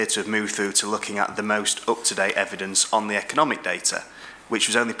then appear to have moved through to looking at the most up-to-date evidence on the economic data, which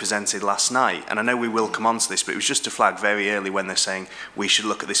was only presented last night. And I know we will come on to this, but it was just to flag very early when they're saying we should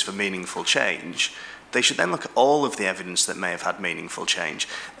look at this for meaningful change. They should then look at all of the evidence that may have had meaningful change.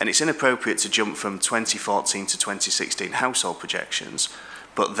 And it's inappropriate to jump from 2014 to 2016 household projections,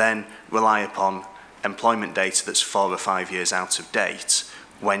 but then rely upon employment data that's 4 or 5 years out of date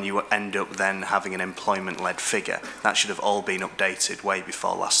when you end up then having an employment-led figure. That should have all been updated way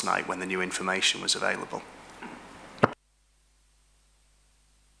before last night when the new information was available.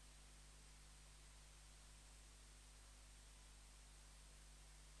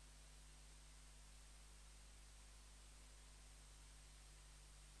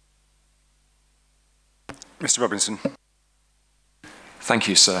 Mr. Robinson. Thank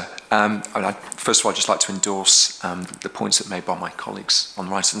you, sir. First of all, I'd just like to endorse the points that are made by my colleagues on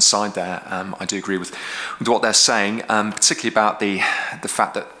the right-hand side there. I do agree with what they're saying, particularly about the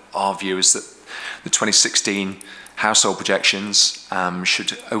fact that our view is that the 2016 Household projections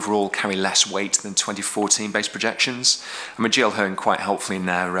should overall carry less weight than 2014-based projections. I mean, GL Hearn quite helpfully in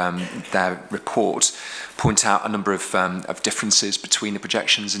their report point out a number of differences between the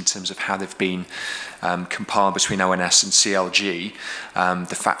projections in terms of how they've been compiled between ONS and CLG.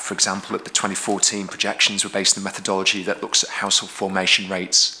 The fact, for example, that the 2014 projections were based on a methodology that looks at household formation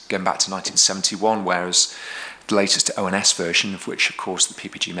rates going back to 1971, whereas the latest ONS version, of which, of course, the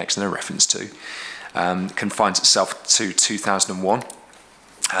PPG makes no reference to, confines itself to 2001.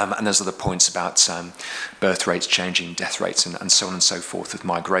 And there's other points about birth rates changing, death rates, and so on and so forth with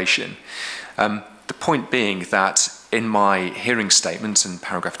migration. The point being that in my hearing statement in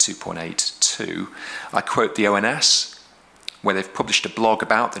paragraph 2.82, I quote the ONS, where they've published a blog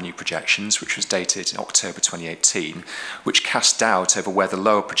about the new projections, which was dated in October 2018, which cast doubt over whether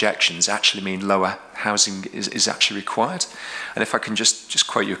lower projections actually mean lower housing is actually required. And if I can just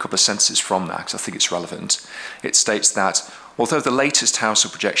quote you a couple of sentences from that, because I think it's relevant. It states that, although the latest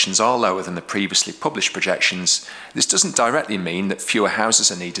household projections are lower than the previously published projections, this doesn't directly mean that fewer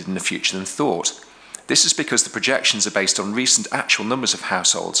houses are needed in the future than thought. This is because the projections are based on recent actual numbers of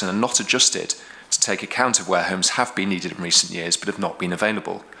households and are not adjusted to take account of where homes have been needed in recent years but have not been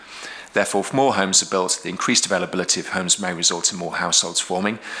available. Therefore, if more homes are built, the increased availability of homes may result in more households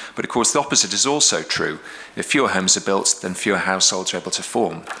forming, but of course the opposite is also true. If fewer homes are built, then fewer households are able to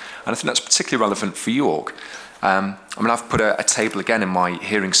form. And I think that's particularly relevant for York. I've put a table again in my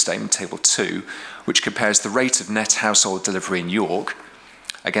hearing statement, table 2, which compares the rate of net household delivery in York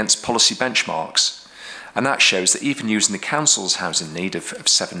against policy benchmarks. And that shows that even using the council's housing need of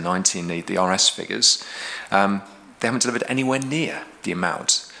 790, the RS figures, they haven't delivered anywhere near the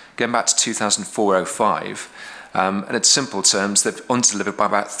amount. Going back to 2004-05, and in simple terms, they've undelivered by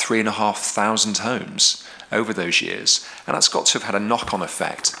about 3,500 homes over those years. And that's got to have had a knock-on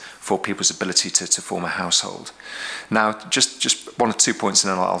effect for people's ability to form a household. Now, just one or 2 points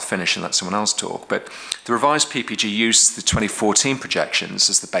and then I'll finish and let someone else talk. But the revised PPG uses the 2014 projections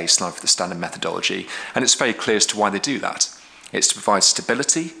as the baseline for the standard methodology, and it's very clear as to why they do that. It's to provide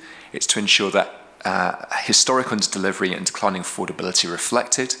stability, it's to ensure that historic underdelivery and declining affordability are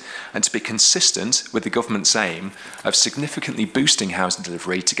reflected, and to be consistent with the government's aim of significantly boosting housing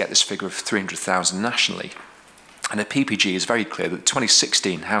delivery to get this figure of 300,000 nationally. And the PPG is very clear that the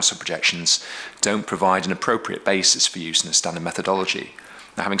 2016 household projections don't provide an appropriate basis for use in a standard methodology.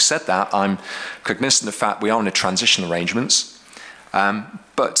 Now, having said that, I'm cognizant of the fact we are in a transitional arrangements,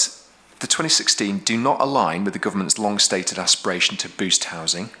 but the 2016 do not align with the government's long-stated aspiration to boost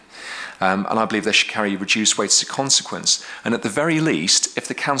housing. And I believe they should carry reduced weight as a consequence. And at the very least, if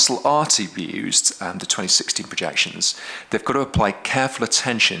the council are to be used, the 2016 projections, they've got to apply careful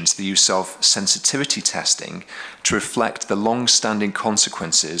attention to the use of sensitivity testing to reflect the long-standing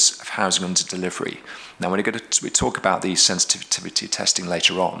consequences of housing under delivery. Now, when we talk about the sensitivity testing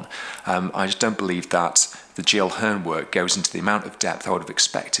later on, I just don't believe that the GL Hearn work goes into the amount of depth I would have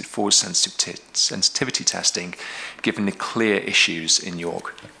expected for sensitivity testing, given the clear issues in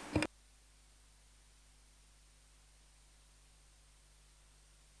York.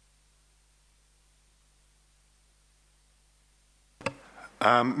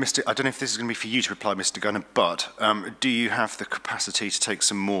 I don't know if this is going to be for you to reply, Mr. Gunner, but do you have the capacity to take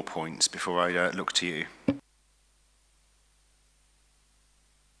some more points before I look to you?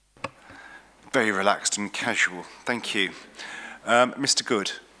 Very relaxed and casual. Thank you. Mr.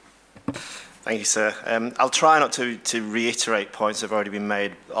 Good. Thank you, sir. I'll try not to reiterate points that have already been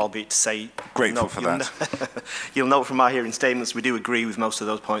made, albeit to say... Grateful for that. You'll note from our hearing statements we do agree with most of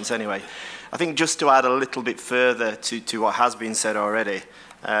those points anyway. I think just to add a little bit further to what has been said already,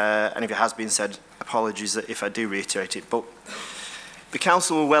 and if it has been said, apologies if I do reiterate it, but the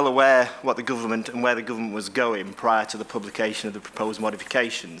council were well aware what the government and where the government was going prior to the publication of the proposed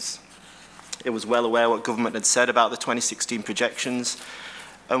modifications. It was well aware what government had said about the 2016 projections,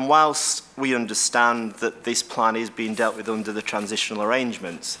 and whilst we understand that this plan is being dealt with under the transitional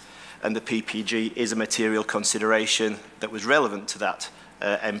arrangements, and the PPG is a material consideration that was relevant to that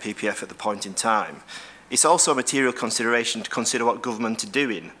MPPF at the point in time, it's also a material consideration to consider what government are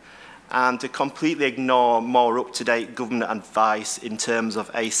doing and to completely ignore more up-to-date government advice in terms of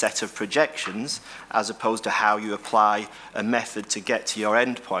a set of projections as opposed to how you apply a method to get to your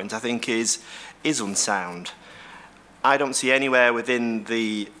end point, I think is unsound. I don't see anywhere within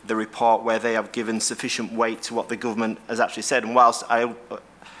the report where they have given sufficient weight to what the government has actually said. And whilst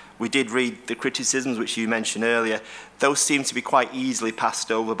we did read the criticisms which you mentioned earlier, those seem to be quite easily passed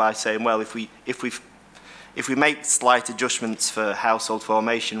over by saying, well, if we make slight adjustments for household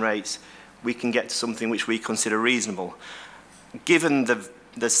formation rates, we can get to something which we consider reasonable. Given the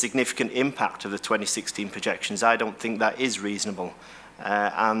the significant impact of the 2016 projections, I don't think that is reasonable.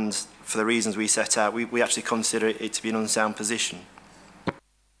 And for the reasons we set out, we actually consider it to be an unsound position.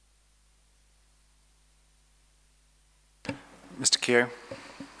 Mr. Keogh.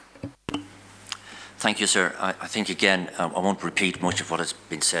 Thank you, sir. I think, again, I won't repeat much of what has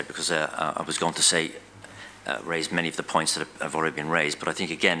been said because I was going to say, raise many of the points that have already been raised, but I think,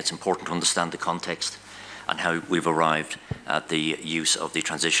 again, it's important to understand the context and how we've arrived at the use of the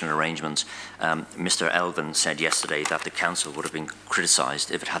transitional arrangements. Mr. Elvin said yesterday that the Council would have been criticised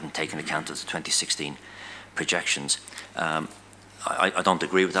if it hadn't taken account of the 2016 projections. I don't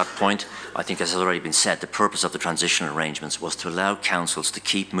agree with that point. I think, as has already been said, the purpose of the transitional arrangements was to allow councils to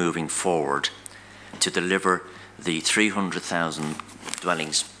keep moving forward to deliver the 300,000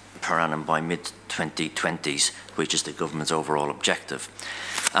 dwellings per annum by mid-2020s, which is the government's overall objective.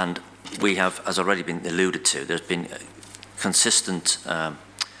 And we have, as already been alluded to, there's been consistent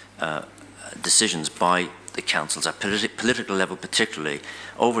decisions by the councils at political level particularly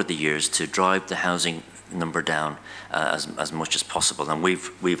over the years to drive the housing number down as much as possible, and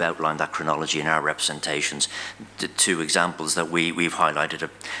we've outlined that chronology in our representations. The two examples that we've highlighted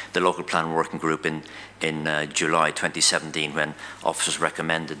are the local plan working group in July 2017, when officers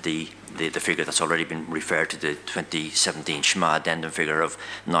recommended the figure that's already been referred to, the 2017 SHMA addendum figure of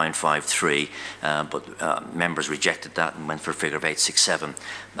 953, but members rejected that and went for a figure of 867.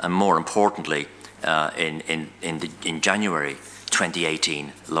 And more importantly, in January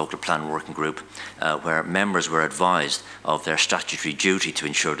 2018 local plan working group, where members were advised of their statutory duty to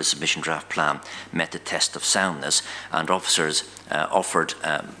ensure the submission draft plan met the test of soundness, and officers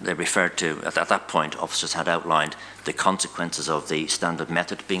they referred to, at that point, officers had outlined the consequences of the standard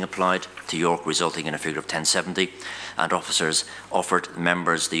method being applied to York, resulting in a figure of 1070, and officers offered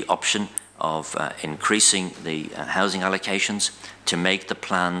members the option of increasing the housing allocations to make the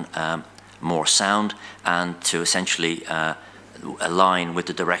plan more sound and to essentially align with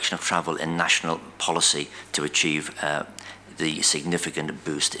the direction of travel in national policy to achieve the significant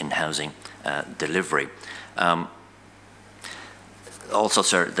boost in housing delivery. Also,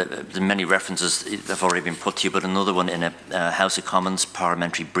 sir, the many references have already been put to you, but another one in a House of Commons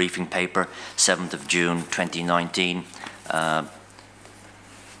parliamentary briefing paper, 7th of June 2019.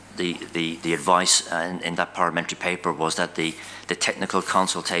 The advice in that parliamentary paper was that the technical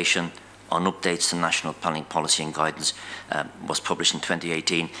consultation on updates to national planning policy and guidance was published in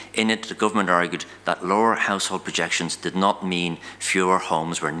 2018. In it, the government argued that lower household projections did not mean fewer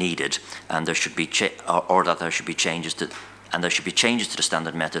homes were needed, and there should be that there should be changes to the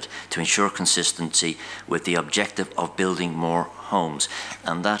standard method to ensure consistency with the objective of building more homes.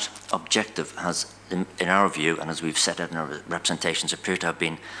 And that objective has, in our view, and as we've set out in our representations, appear to have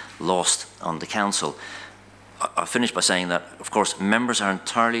been lost on the Council. I'll finish by saying that, of course, members are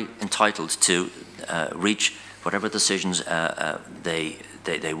entirely entitled to reach whatever decisions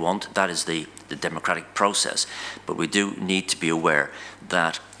they want. That is the democratic process. But we do need to be aware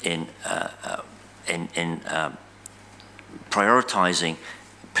that in prioritising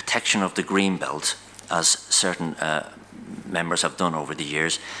protection of the greenbelt, as certain members have done over the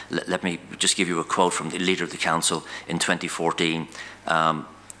years, let me just give you a quote from the Leader of the Council in 2014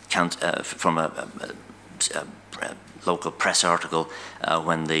 from a local press article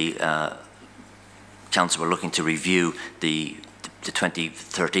when the Council were looking to review the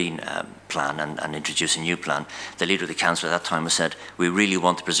 2013 plan and introduce a new plan. The Leader of the Council at that time has said, we really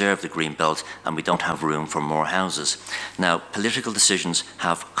want to preserve the green belt and we don't have room for more houses. Now, political decisions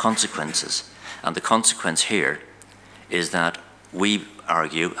have consequences, and the consequence here is that we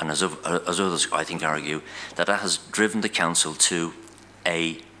argue, and as others I think argue, that has driven the Council to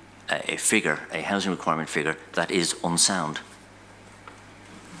a housing requirement figure that is unsound.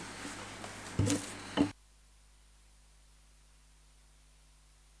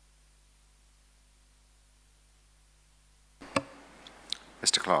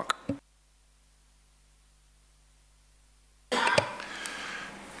 Mr. Clark.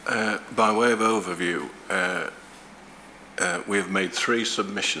 By way of overview, we have made 3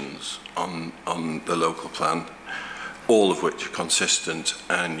 submissions on the local plan, all of which are consistent,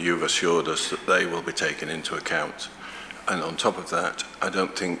 and you've assured us that they will be taken into account. And on top of that, I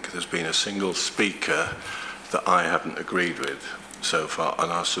don't think there's been a single speaker that I haven't agreed with so far,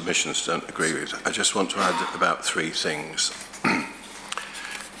 and our submissions don't agree with. I just want to add about 3 things.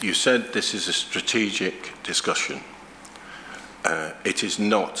 You said this is a strategic discussion. It is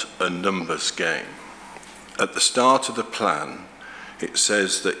not a numbers game. At the start of the plan, it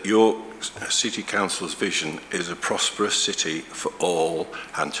says that your City Council's vision is a prosperous city for all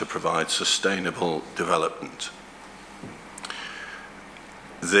and to provide sustainable development.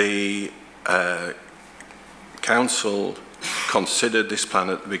 The council considered this plan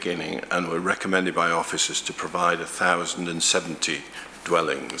at the beginning and were recommended by officers to provide 1,070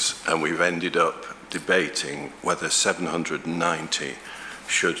 dwellings, and we've ended up debating whether 790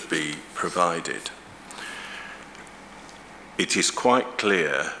 should be provided. It is quite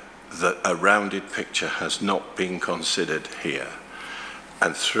clear that a rounded picture has not been considered here,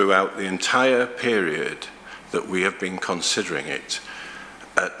 and throughout the entire period that we have been considering it,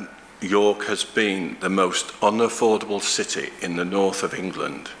 York has been the most unaffordable city in the north of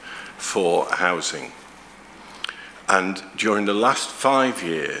England for housing. And during the last 5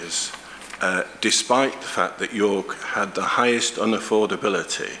 years, despite the fact that York had the highest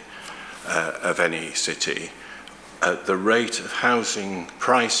unaffordability of any city, the rate of housing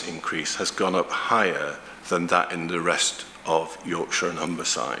price increase has gone up higher than that in the rest of Yorkshire and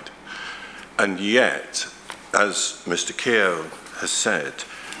Humberside. And yet, as Mr. Keogh has said,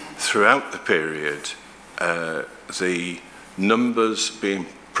 throughout the period, the numbers being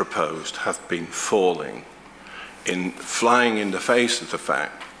proposed have been falling, flying in the face of the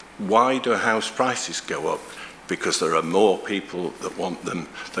fact, why do house prices go up? Because there are more people that want them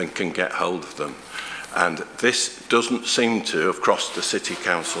than can get hold of them. And this doesn't seem to have crossed the City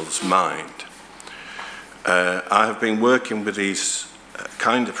Council's mind. I have been working with these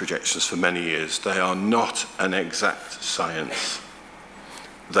kind of projections for many years. They are not an exact science.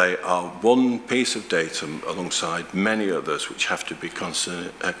 They are one piece of data alongside many others which have to be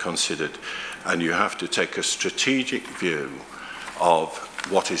considered, and you have to take a strategic view of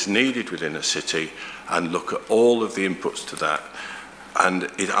what is needed within a city and look at all of the inputs to that. And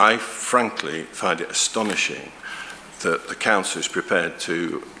I frankly find it astonishing that the Council is prepared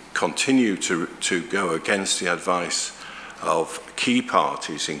to continue to go against the advice of key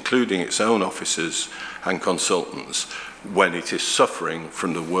parties, including its own officers and consultants, when it is suffering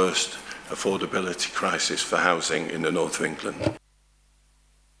from the worst affordability crisis for housing in the north of England.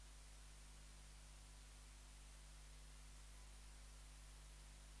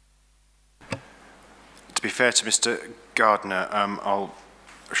 To be fair to Mr. Gardner,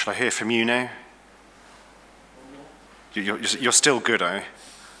 shall I hear from you now? You're still good, are you?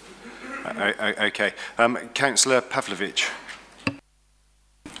 Okay. Councillor Pavlovich.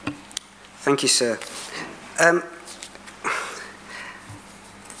 Thank you, sir.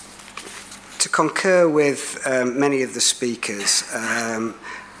 To concur with many of the speakers, and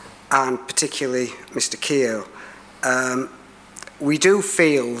particularly Mr. Keogh, we do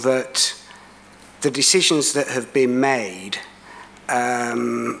feel that the decisions that have been made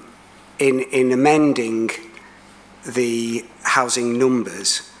in amending the housing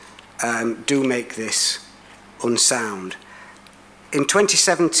numbers do make this unsound. In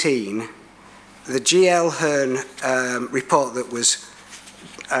 2017, the GL Hearn report that was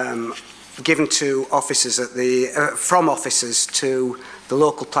given to officers at from officers to the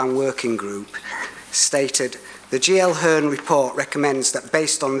local plan working group stated, the GL Hearn report recommends that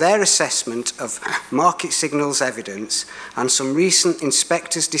based on their assessment of market signals evidence and some recent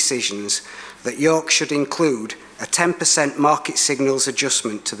inspectors' decisions that York should include a 10% market signals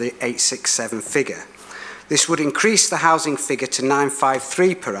adjustment to the 867 figure. This would increase the housing figure to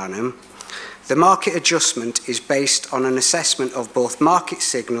 953 per annum. The market adjustment is based on an assessment of both market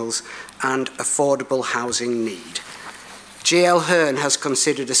signals and affordable housing need. GL Hearn has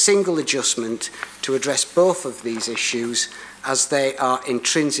considered a single adjustment to address both of these issues as they are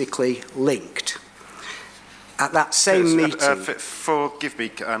intrinsically linked. At that same meeting... forgive me,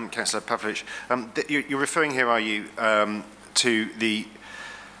 Councillor Pavlovich, you're referring here, are you, to the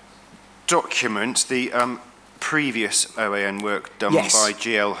document, the previous OAN work done by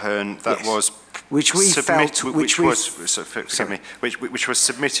GL Hearn that was which we felt, which was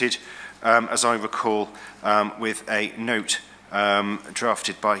submitted, as I recall, with a note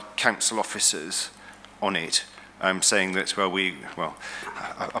drafted by council officers on it, saying that,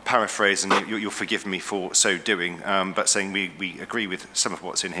 I paraphrase, and you'll forgive me for so doing, but saying we agree with some of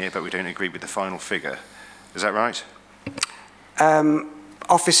what's in here, but we don't agree with the final figure. Is that right?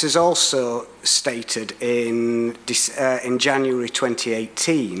 Officers also stated in January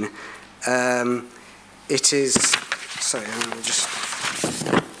 2018, it is, sorry, I'll just,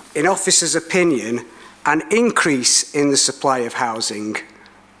 in officers' opinion, an increase in the supply of housing,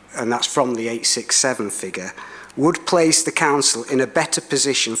 and that's from the 867 figure, would place the council in a better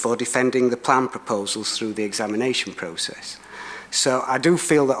position for defending the plan proposals through the examination process. So I do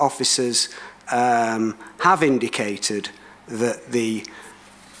feel that officers have indicated that the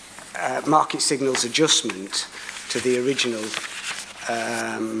market signals adjustment to the original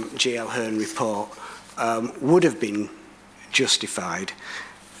GL Hearn report would have been justified.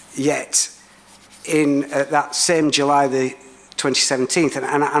 Yet, in that same July the 2017,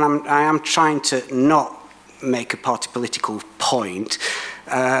 I am trying to not make a party political point.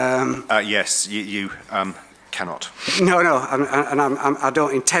 Yes, you cannot. No, I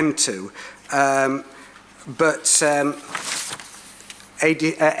don't intend to. But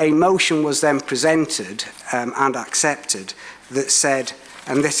a motion was then presented and accepted that said,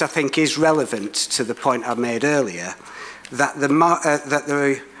 and this I think is relevant to the point I made earlier, that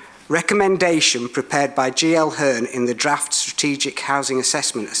the recommendation prepared by GL Hearn in the draft strategic housing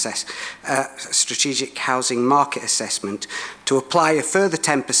strategic housing market assessment to apply a further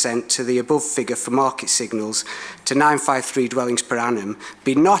 10% to the above figure for market signals to 953 dwellings per annum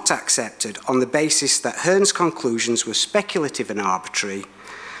be not accepted on the basis that Hearn's conclusions were speculative and arbitrary,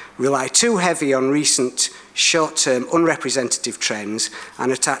 rely too heavy on recent short-term unrepresentative trends and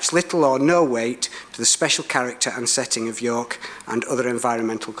attach little or no weight to the special character and setting of York and other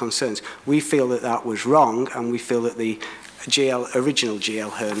environmental concerns. We feel that that was wrong, and we feel that the original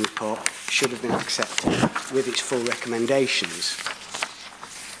GL Hearn report should have been accepted with its full recommendations,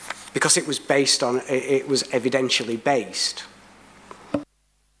 because it was based on, it was evidentially based.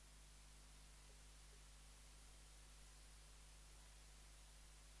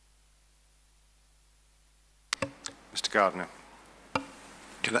 Mr. Gardner.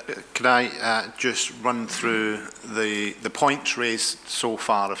 Can I just run through the points raised so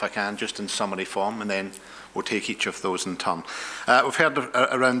far, if I can, just in summary form, and then we'll take each of those in turn. We've heard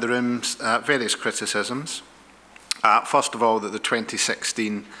around the room various criticisms. First of all, that the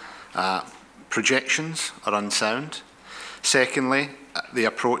 2016 projections are unsound. Secondly, the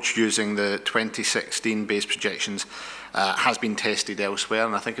approach using the 2016 base projections has been tested elsewhere,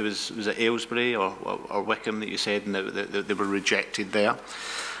 and I think it was it Aylesbury or Wickham that you said, and they were rejected there.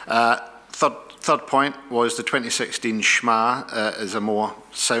 Third point was the 2016 SHMA is a more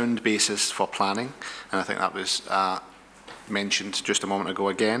sound basis for planning, and I think that was mentioned just a moment ago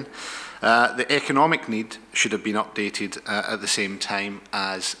again. The economic need should have been updated at the same time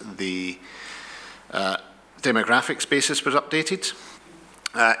as the demographics basis was updated.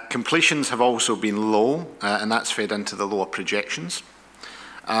 Completions have also been low, and that's fed into the lower projections.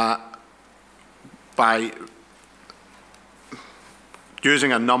 By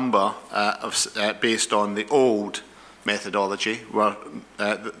using a number based on the old methodology, where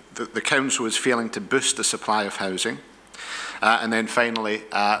the council was failing to boost the supply of housing, and then finally,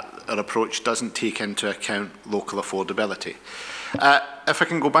 our approach doesn't take into account local affordability. If I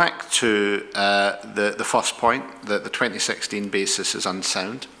can go back to the first point, that the 2016 basis is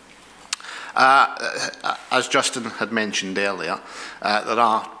unsound. As Justin had mentioned earlier, there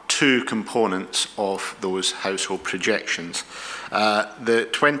are two components of those household projections. The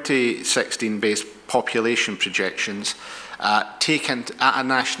 2016 base population projections at a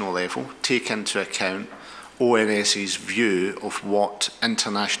national level take into account ONS's view of what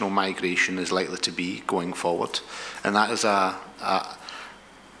international migration is likely to be going forward, and that is a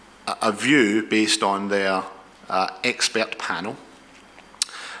view based on their expert panel.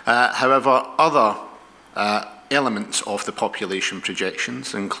 However, other elements of the population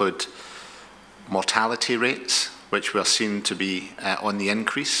projections include mortality rates, which were seen to be on the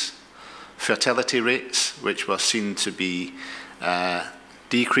increase, fertility rates, which were seen to be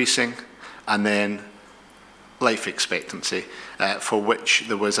decreasing, and then life expectancy, for which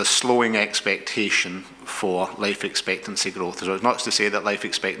there was a slowing expectation for life expectancy growth. So it's not to say that life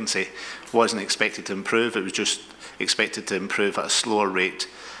expectancy wasn't expected to improve, it was just expected to improve at a slower rate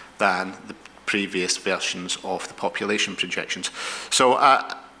than the previous versions of the population projections. So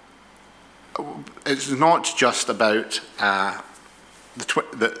it's not just about the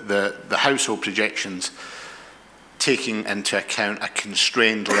household projections taking into account a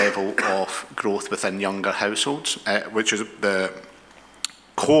constrained level of growth within younger households, which is the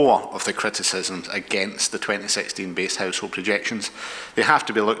core of the criticisms against the 2016 base household projections. They have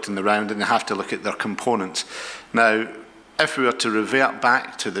to be looked in the round, and they have to look at their components. Now, if we were to revert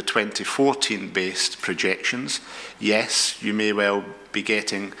back to the 2014 based projections, yes, you may well be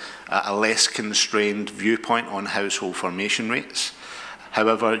getting a less constrained viewpoint on household formation rates.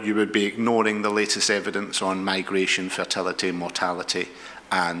 However, you would be ignoring the latest evidence on migration, fertility, mortality,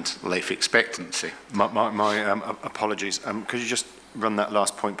 and life expectancy. My apologies. Could you just run that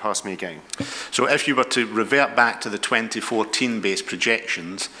last point past me again? So if you were to revert back to the 2014 based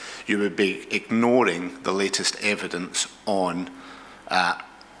projections, you would be ignoring the latest evidence on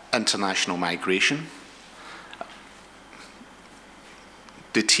international migration,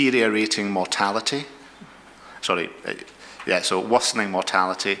 deteriorating mortality, so worsening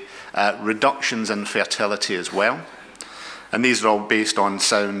mortality, reductions in fertility as well, And these are all based on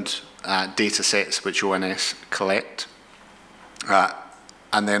sound data sets which ONS collect.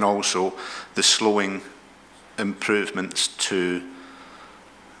 And then also the slowing improvements to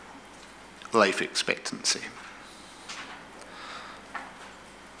life expectancy.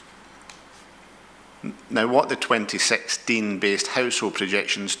 Now, what the 2016-based household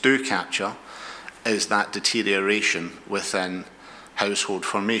projections do capture is that deterioration within household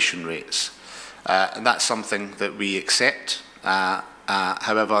formation rates. And that's something that we accept,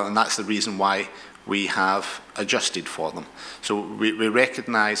 however, and that's the reason why we have adjusted for them. So we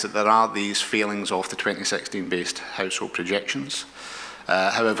recognise that there are these failings of the 2016-based household projections.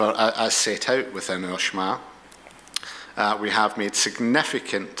 However, as set out within our SHMA, we have made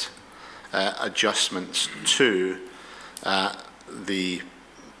significant adjustments to the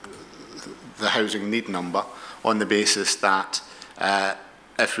housing need number on the basis that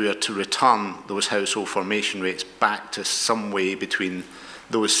if we were to return those household formation rates back to some way between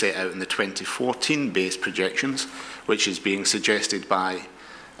those set out in the 2014 base projections, which is being suggested by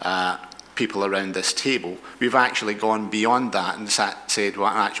people around this table, we've actually gone beyond that and said,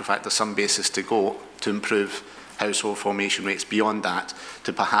 well, in actual fact, there's some basis to go to improve household formation rates beyond that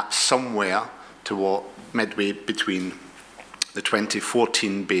to perhaps somewhere to what midway between the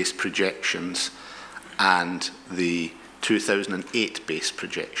 2014 base projections and the 2008 base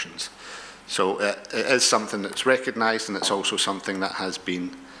projections. So it is something that's recognised, and it's also something that has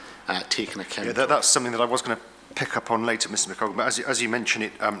been taken account of. That's something that I was going to pick up on later, Mr. McColgan, but as you mention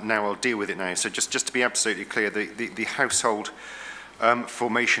it now, I'll deal with it now. So just to be absolutely clear, the household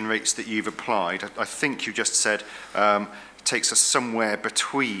formation rates that you've applied, I think you just said takes us somewhere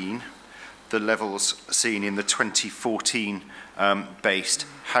between the levels seen in the 2014 based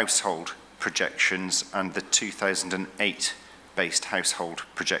household projections and the 2008 based household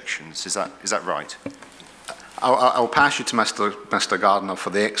projections. Is that right? I'll pass you to Mr. Gardner for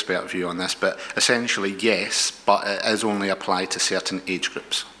the expert view on this, but essentially yes, but it is only applied to certain age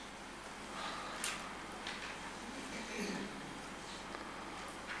groups.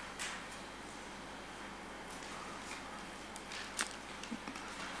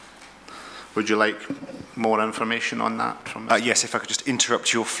 Would you like more information on that? From yes, if I could just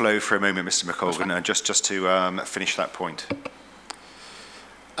interrupt your flow for a moment, Mr. McColgan, just to finish that point.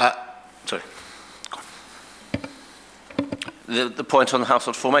 Sorry. The point on the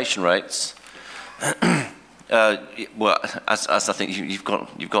household formation rates, well, as I think you've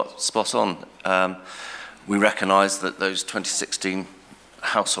got spot on. We recognise that those 2016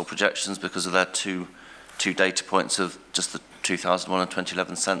 household projections, because of their two data points of just the 2001 and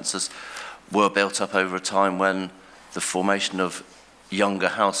 2011 census, were built up over a time when the formation of younger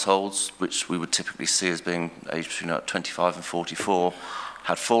households, which we would typically see as being aged between 25 and 44,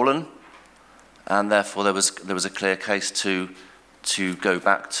 had fallen, and therefore there was a clear case to go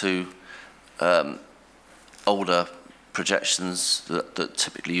back to older projections that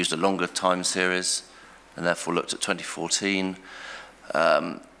typically used a longer time series, and therefore looked at 2014.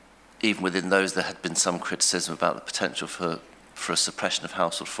 Even within those, there had been some criticism about the potential for a suppression of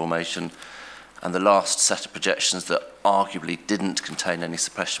household formation. And the last set of projections that arguably didn't contain any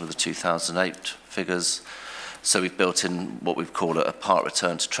suppression were the 2008 figures. So we've built in what we've called a part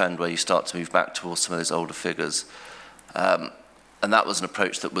return to trend, where you start to move back towards some of those older figures. And that was an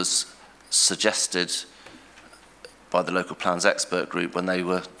approach that was suggested by the local plans expert group when they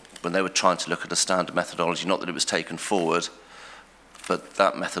were trying to look at a standard methodology. Not that it was taken forward, but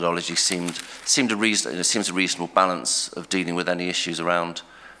that methodology seems a reasonable balance of dealing with any issues around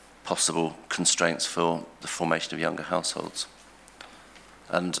possible constraints for the formation of younger households.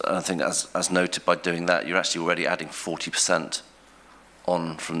 And I think, as noted, by doing that, you're actually already adding 40%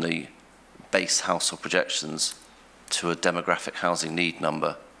 on from the base household projections to a demographic housing need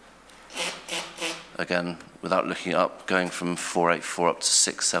number. Again, without looking up, going from 484 up to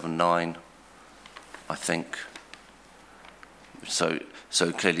 679, I think. So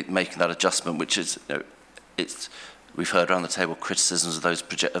clearly making that adjustment, which is, we've heard around the table criticisms of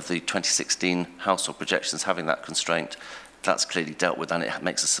of the 2016 household projections having that constraint. That's clearly dealt with, and it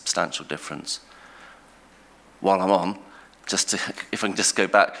makes a substantial difference. While I'm on, if I can just go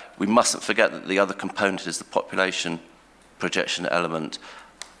back, we mustn't forget that the other component is the population projection element.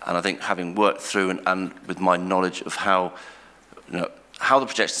 And I think, having worked through and with my knowledge of how the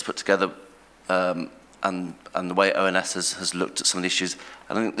projections put together, and the way ONS has looked at some of the issues,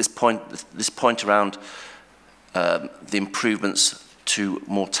 and I think this point around the improvements to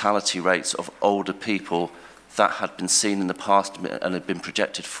mortality rates of older people that had been seen in the past and had been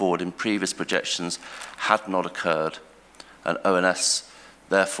projected forward in previous projections had not occurred. And ONS,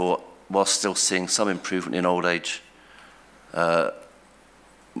 therefore, while still seeing some improvement in old age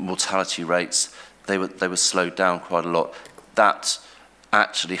mortality rates, they were slowed down quite a lot. That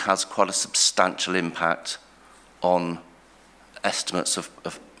actually has quite a substantial impact on estimates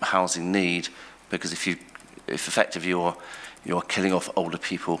of housing need, because if effectively you're killing off older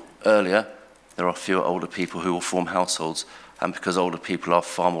people earlier, there are fewer older people who will form households, and because older people are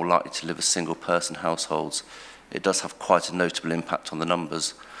far more likely to live as single-person households, it does have quite a notable impact on the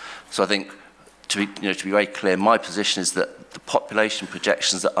numbers. So I think, to be very clear, my position is that the population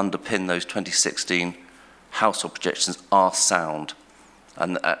projections that underpin those 2016 household projections are sound,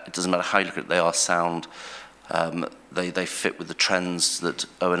 and it doesn't matter how you look at it, they are sound. They fit with the trends that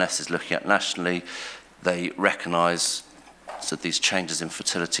ONS is looking at nationally. They recognise these changes in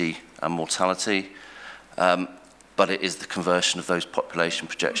fertility and mortality, but it is the conversion of those population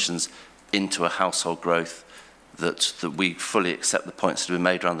projections into a household growth that we fully accept the points that have been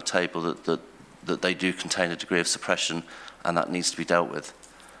made around the table, that they do contain a degree of suppression, and that needs to be dealt with.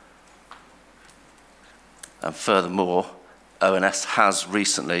 And furthermore, ONS has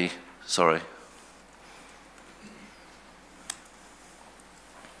recently,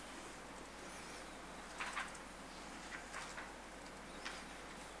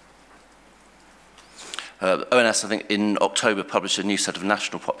 ONS, I think, in October published a new set of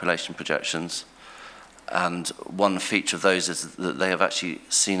national population projections, and one feature of those is that they have actually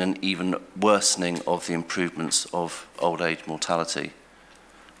seen an even worsening of the improvements of old age mortality.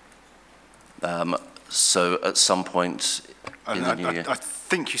 So at some point in the new year... I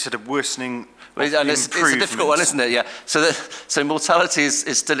think you said a worsening it's a difficult one, isn't it? Yeah. So mortality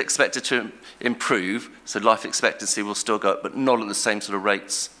is still expected to improve, so life expectancy will still go up, but not at the same sort of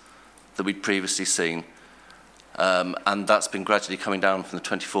rates that we'd previously seen. And that's been gradually coming down from the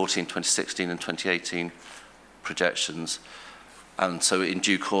 2014, 2016 and 2018 projections. And so in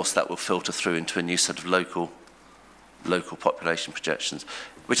due course that will filter through into a new set of local population projections,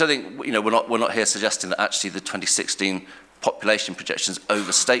 which I think, we're not here suggesting that actually the 2016 population projections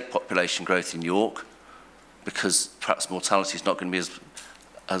overstate population growth in York, because perhaps mortality is not going to be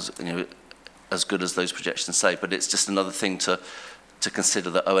as good as those projections say, but it's just another thing to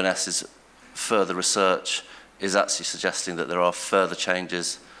consider that ONS's further research is actually suggesting that there are further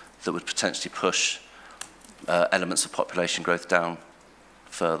changes that would potentially push elements of population growth down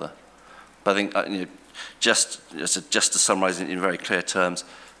further. But I think, just to summarise in very clear terms,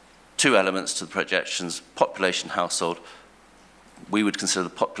 two elements to the projections: population, household. We would consider the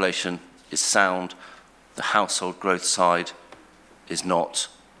population is sound, the household growth side is not,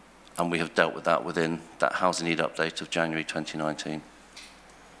 and we have dealt with that within that housing need update of January 2019.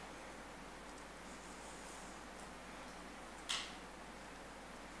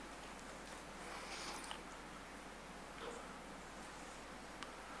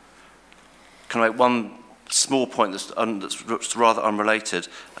 Can I make one small point that's rather unrelated?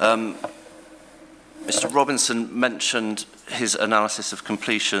 Mr. Robinson mentioned his analysis of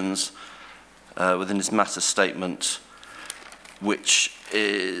completions within his matter statement, which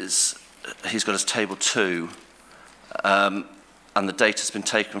is, he's got as table 2, and the data's been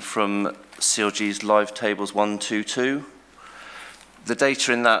taken from CLG's live tables 1, 2, 2. The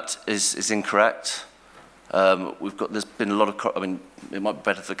data in that is incorrect. There's been a lot of, it might be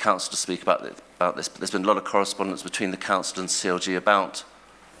better for the council to speak about this, but there's been a lot of correspondence between the council and CLG about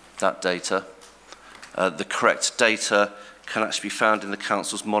that data. The correct data can actually be found in the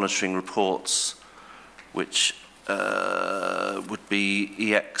council's monitoring reports, which would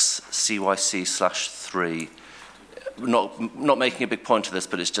be EX-CYC/3. Not making a big point of this,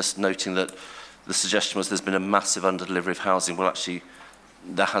 but it's just noting that the suggestion was there's been a massive under-delivery of housing. Well, actually,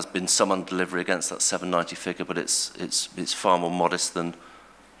 there has been some under-delivery against that 790 figure, but it's far more modest than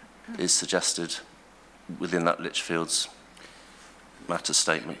is suggested within that Lichfield's matter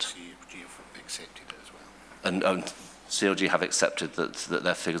statement. And CLG have accepted that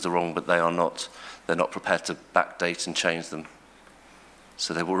their figures are wrong, but they're not prepared to backdate and change them.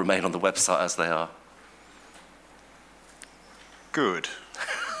 So they will remain on the website as they are. Good.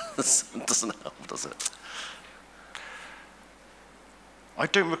 Doesn't help, does it? I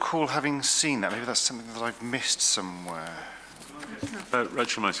don't recall having seen that. Maybe that's something that I've missed somewhere.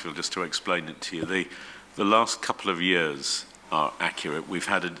 Rachel Masefield, just to explain it to you, the last couple of years are accurate. We've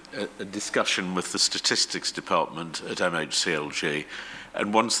had a discussion with the statistics department at MHCLG,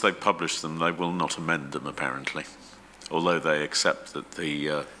 and once they publish them, they will not amend them, apparently, although they accept that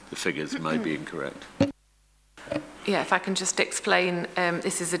the figures may be incorrect. Yeah, if I can just explain,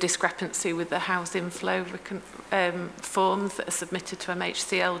 this is a discrepancy with the house inflow forms that are submitted to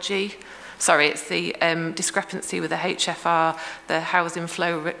MHCLG. Sorry, it's the discrepancy with the HFR, the house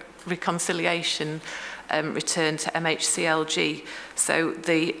inflow reconciliation return to MHCLG. So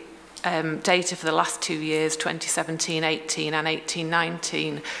the data for the last 2 years, 2017-18 and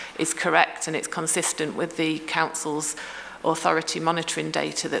 18-19, is correct, and it's consistent with the Council's authority monitoring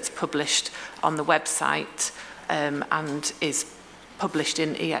data that's published on the website and is published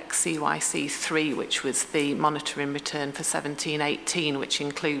in EXCYC 3, which was the monitoring return for 17-18, which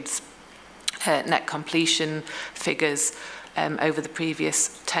includes net completion figures over the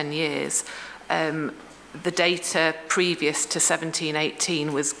previous 10 years. The data previous to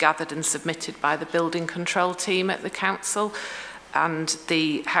 17-18 was gathered and submitted by the building control team at the council, and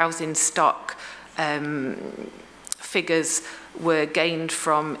the housing stock figures were gained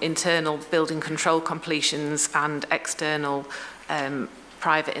from internal building control completions and external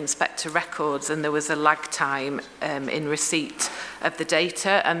private inspector records, and there was a lag time in receipt of the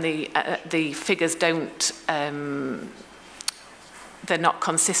data, and the figures don't they're not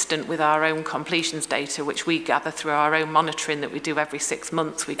consistent with our own completions data, which we gather through our own monitoring that we do every 6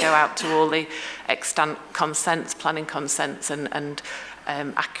 months. We go out to all the extant consents, planning consents, and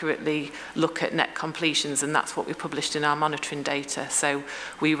accurately look at net completions, and that's what we published in our monitoring data. So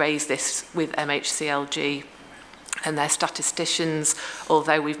we raise this with MHCLG and their statisticians.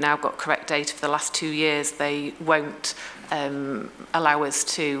 Although we've now got correct data for the last 2 years, they won't allow us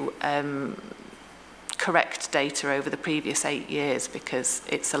to correct data over the previous 8 years because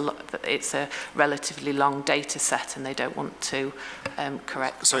it's a relatively long data set, and they don't want to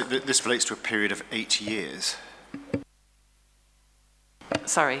correct. So this relates to a period of 8 years?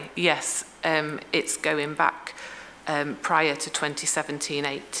 Sorry, yes, it's going back prior to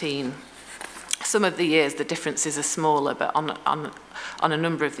 2017-18. Some of the years the differences are smaller, but on a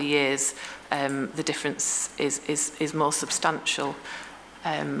number of the years the difference is more substantial.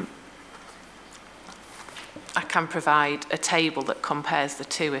 I can provide a table that compares the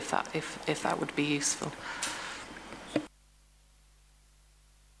two if that would be useful.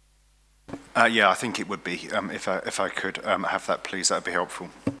 Yeah, I think it would be. If I could have that, please, that would be helpful.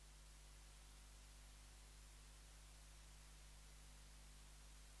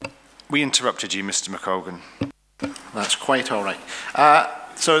 We interrupted you, Mr. McColgan. That's quite all right. I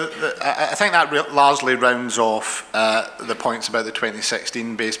think that largely rounds off the points about the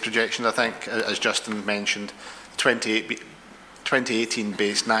 2016 base projections. I think, as Justin mentioned, 2018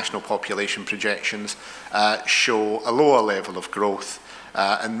 based national population projections show a lower level of growth,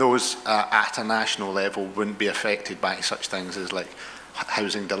 and those at a national level wouldn't be affected by such things as like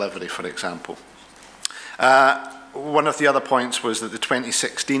housing delivery, for example. One of the other points was that the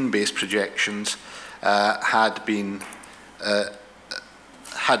 2016 base projections had been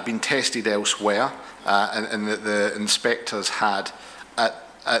tested elsewhere, and that the inspectors had, at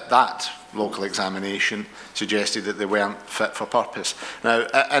that local examination, suggested that they weren't fit for purpose. Now,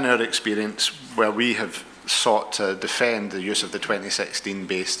 in our experience, where we have sought to defend the use of the 2016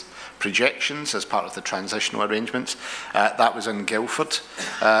 based projections as part of the transitional arrangements, that was in Guildford,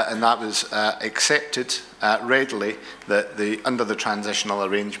 and that was accepted readily that under the transitional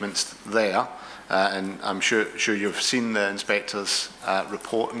arrangements there, and I'm sure you've seen the inspector's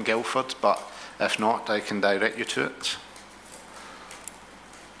report in Guildford, but if not, I can direct you to it.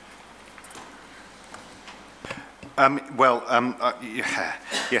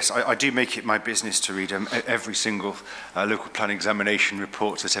 Yes, I do make it my business to read every single local planning examination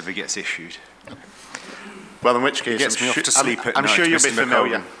report that ever gets issued. Well, in which case, I'm sure you'll be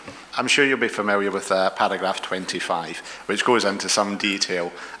familiar. I'm sure you'll be familiar with paragraph 25, which goes into some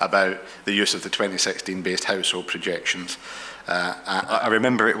detail about the use of the 2016 based household projections. I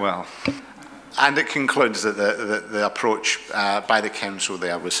remember it well. And it concludes that the approach by the council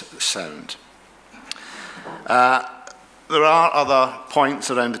there was sound. There are other points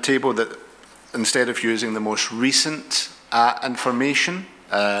around the table that, instead of using the most recent information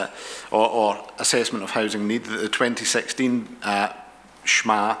or assessment of housing need, that the 2016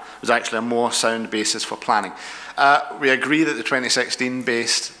 SHMA was actually a more sound basis for planning. We agree that the 2016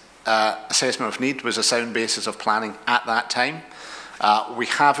 based assessment of need was a sound basis of planning at that time. We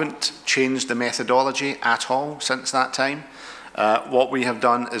haven't changed the methodology at all since that time. What we have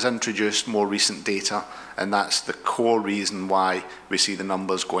done is introduced more recent data, and that's the core reason why we see the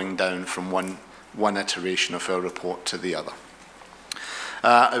numbers going down from one iteration of our report to the other.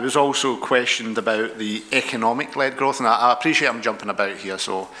 It was also questioned about the economic-led growth, and I appreciate I'm jumping about here,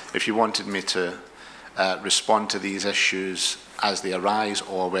 so if you wanted me to respond to these issues as they arise,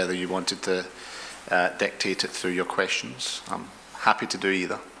 or whether you wanted to dictate it through your questions, I'm happy to do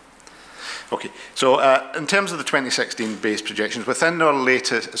either. Okay, so in terms of the 2016 base projections, within our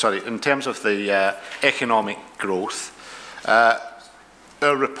latest, in terms of the economic growth, our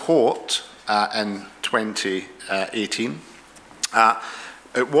report in 2018.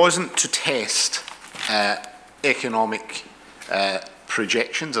 It wasn't to test economic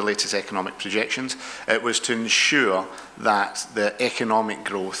projections, the latest economic projections. It was to ensure that the economic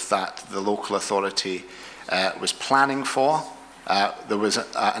growth that the local authority was planning for, there was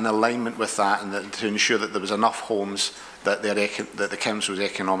an alignment with that, and to ensure that there was enough homes that, that the council's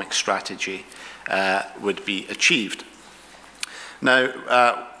economic strategy would be achieved.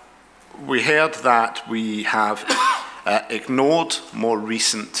 Now, we heard that we have ignored more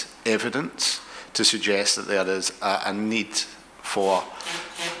recent evidence to suggest that there is a need for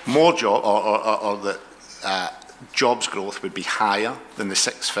more job, or that jobs growth would be higher than the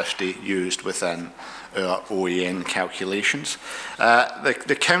 650 used within our OEN calculations.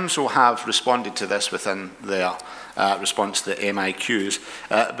 The council have responded to this within their response to the MIQs,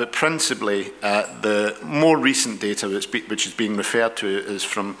 but principally the more recent data which is being referred to is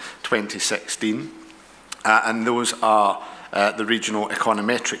from 2016, and those are the regional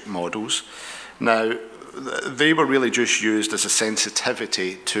econometric models. Now, they were really just used as a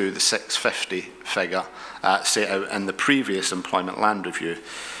sensitivity to the 650 figure set out in the previous Employment Land Review.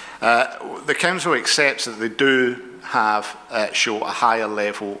 The council accepts that they do have show a higher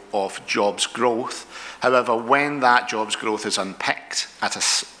level of jobs growth. However, when that jobs growth is unpicked at a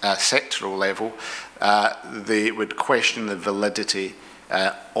sectoral level, they would question the validity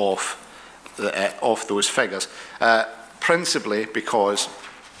of those figures, principally because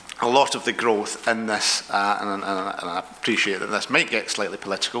a lot of the growth in this, and I appreciate that this might get slightly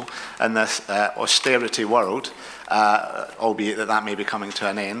political, in this austerity world, albeit that may be coming to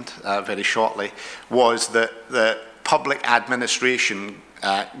an end very shortly, was that the public administration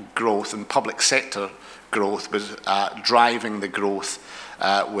growth and public sector growth was driving the growth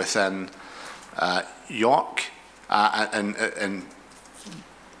within York, and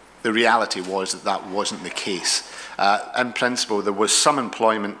the reality was that that wasn't the case. In principle, there was some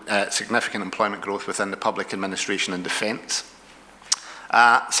employment, significant employment growth within the public administration and defence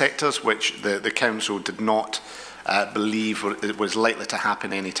sectors, which the council did not believe it was likely to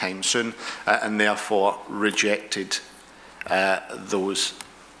happen anytime soon, and therefore rejected those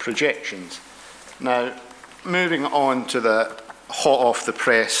projections. Now, moving on to the hot off the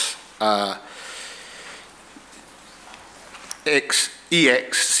press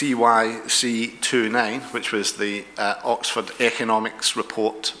EXCYC29, which was the Oxford Economics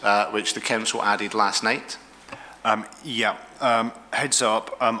report, which the council added last night. Heads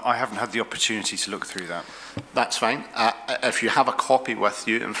up, I haven't had the opportunity to look through that. That's fine. If you have a copy with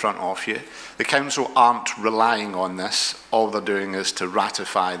you in front of you, the council aren't relying on this. All they're doing is to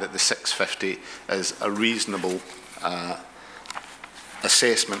ratify that the 650 is a reasonable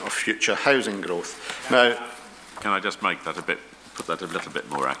assessment of future housing growth. Now, can I just make that put that a little bit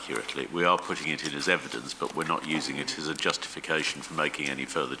more accurately? We are putting it in as evidence, but we're not using it as a justification for making any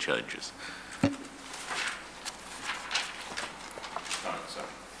further changes.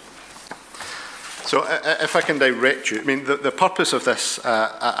 So if I can direct you, I mean, the purpose of this,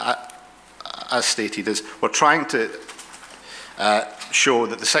 as stated, is we're trying to show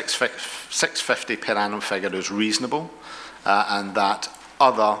that the 650 per annum figure is reasonable, and that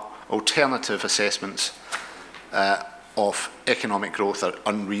other alternative assessments of economic growth are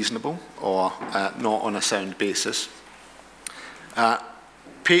unreasonable or not on a sound basis.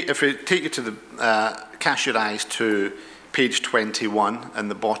 If we take you to the, cast your eyes to page 21 and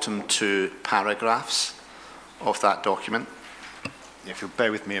the bottom two paragraphs of that document. If you'll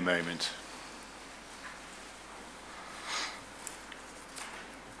bear with me a moment.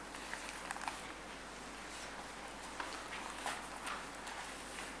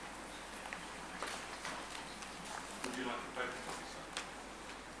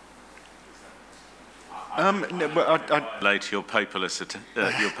 No, relate your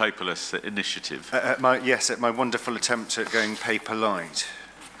paperless initiative. Yes, at my wonderful attempt at going paper light.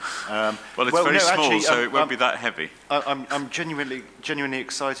 Well, it's very small, actually, so it won't be that heavy. I'm genuinely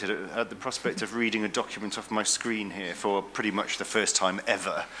excited at the prospect of reading a document off my screen here for pretty much the first time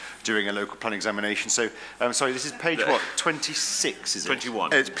ever during a local plan examination. So, sorry, this is page what? 26, is it?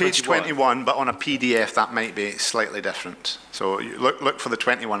 21. It's page 21, but on a PDF that might be slightly different. So you look for the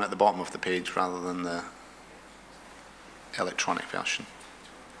 21 at the bottom of the page rather than the electronic version.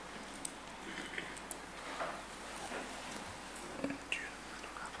 I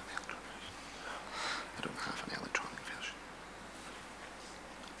don't have an electronic version.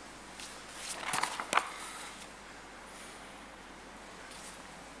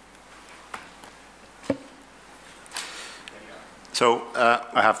 So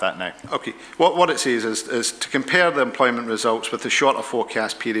I have that now. Okay. What it says is to compare the employment results with the shorter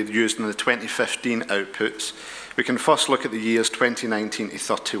forecast period used in the 2015 outputs, we can first look at the years 2019 to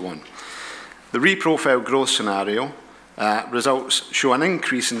 31. The reprofile growth scenario results show an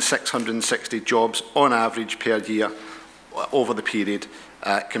increase in 660 jobs on average per year over the period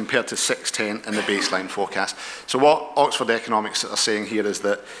compared to 610 in the baseline forecast. So what Oxford Economics are saying here is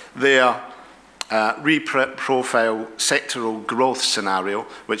that their reprofile sectoral growth scenario,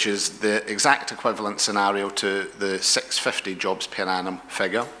 which is the exact equivalent scenario to the 650 jobs per annum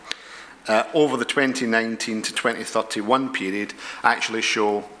figure, over the 2019 to 2031 period actually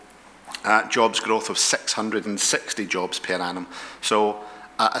show jobs growth of 660 jobs per annum. So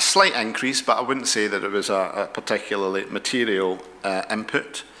a slight increase, but I wouldn't say that it was a particularly material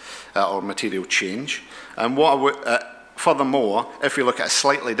input or material change. And what I would, furthermore, if we look at a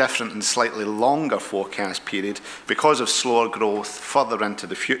slightly different and slightly longer forecast period, because of slower growth further into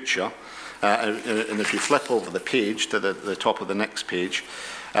the future, and if you flip over the page to the top of the next page,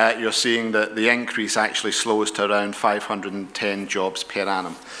 you're seeing that the increase actually slows to around 510 jobs per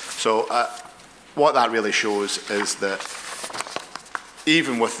annum. So what that really shows is that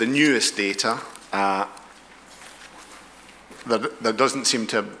even with the newest data, there doesn't seem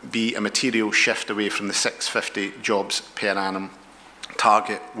to be a material shift away from the 650 jobs per annum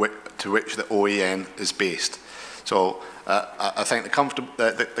target to which the OEN is based. So I think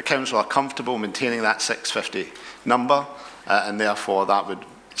the Council are comfortable maintaining that 650 number, and therefore that would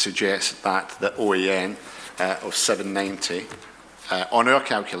suggest that the OEN of 790 on our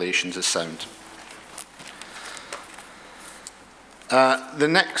calculations is sound. The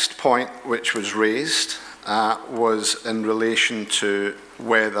next point which was raised was in relation to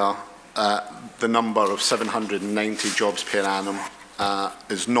whether the number of 790 jobs per annum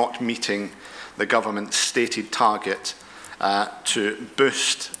is not meeting the government's stated target to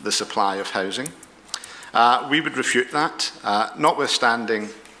boost the supply of housing. We would refute that, notwithstanding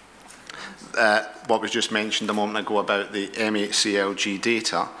what was just mentioned a moment ago about the MHCLG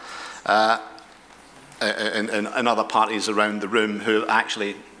data, and other parties around the room who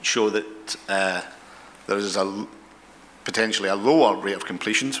actually show that there is potentially a lower rate of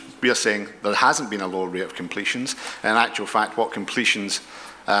completions. We are saying there hasn't been a lower rate of completions. In actual fact, what completions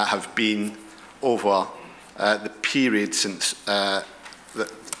have been over the period since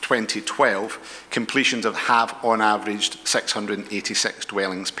 2012, completions have on average 686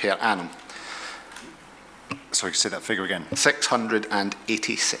 dwellings per annum. Sorry, say that figure again.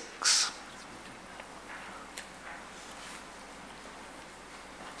 686.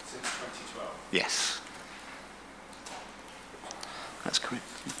 Yes. That's correct.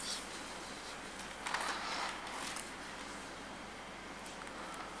 Yes.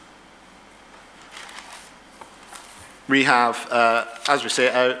 We have, as we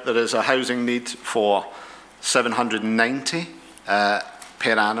set out, there is a housing need for 790 per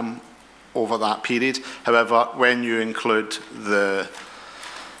annum over that period. However, when you include the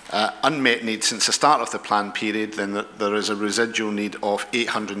unmet need since the start of the plan period, then there is a residual need of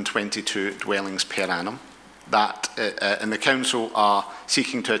 822 dwellings per annum. That, and the Council are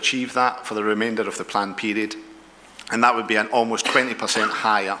seeking to achieve that for the remainder of the plan period, and that would be an almost 20%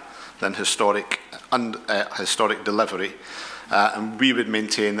 higher than historic delivery, and we would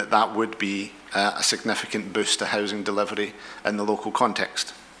maintain that that would be a significant boost to housing delivery in the local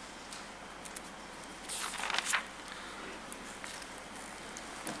context.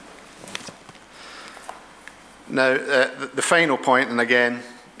 Now, the final point, and again,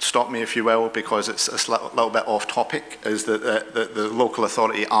 stop me if you will, because it's a little bit off topic, is that the local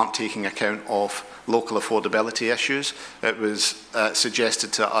authority aren't taking account of local affordability issues. It was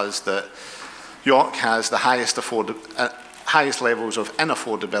suggested to us that York has the highest levels of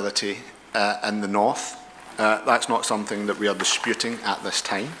inaffordability in the north. That's not something that we are disputing at this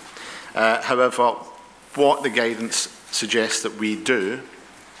time. However, what the guidance suggests that we do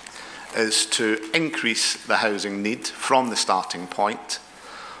is to increase the housing need from the starting point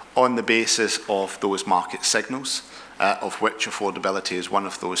on the basis of those market signals, of which affordability is one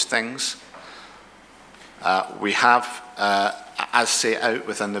of those things. We have, as set out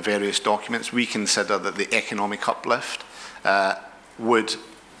within the various documents, we consider that the economic uplift would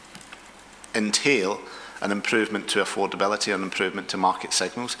entail an improvement to affordability, an improvement to market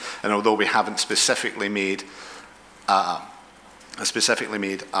signals. And although we haven't specifically made a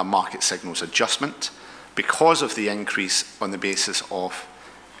market signals adjustment, because of the increase on the basis of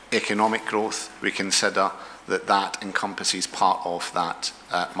economic growth, we consider that that encompasses part of that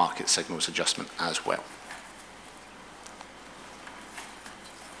market signals adjustment as well.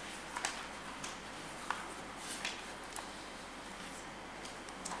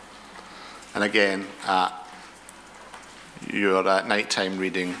 And again, your nighttime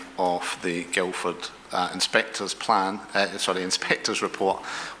reading of the Guildford inspector's inspector's report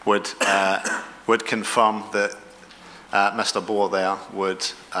would confirm that Mr. Bohr there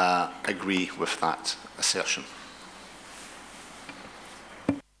would agree with that assertion.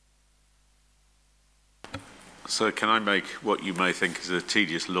 So can I make what you may think is a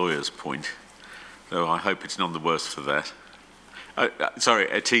tedious lawyer's point, though I hope it's none the worse for that. Sorry,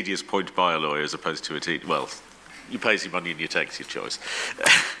 a tedious point by a lawyer as opposed to well, you pay your money and you take your choice.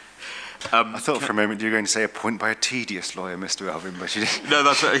 I thought for a moment you were going to say a point by a tedious lawyer, Mr. Alvin, but you didn't. No,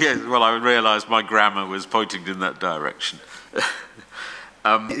 that's yes. Well, I realised my grammar was pointing in that direction.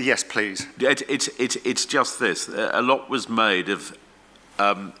 Yes, please. It's just this. A lot was made of.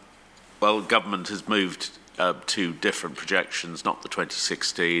 Well, government has moved to different projections, not the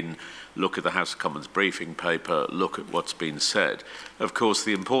 2016. Look at the House of Commons briefing paper. Look at what's been said. Of course,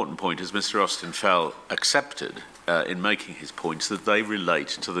 the important point, as Mr. Austenfeld accepted in making his points, that they relate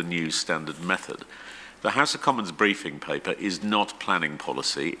to the new standard method. The House of Commons briefing paper is not planning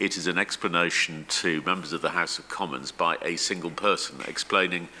policy. It is an explanation to members of the House of Commons by a single person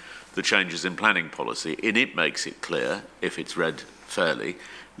explaining the changes in planning policy. And it makes it clear, if it's read fairly,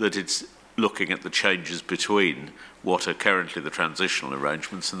 that it's looking at the changes between what are currently the transitional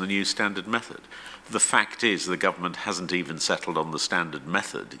arrangements and the new standard method. The fact is the government hasn't even settled on the standard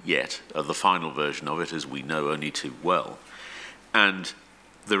method yet, the final version of it, as we know only too well. And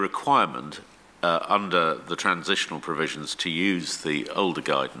the requirement under the transitional provisions to use the older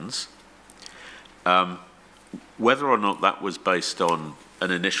guidance, whether or not that was based on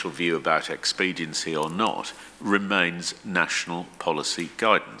an initial view about expediency or not, remains national policy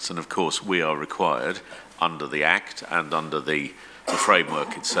guidance. And of course, we are required under the Act and under the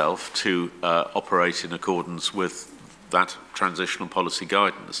framework itself to operate in accordance with that transitional policy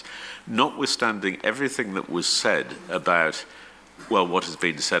guidance. Notwithstanding everything that was said about, well, what has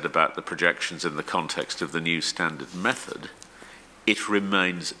been said about the projections in the context of the new standard method, it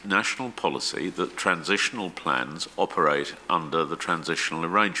remains national policy that transitional plans operate under the transitional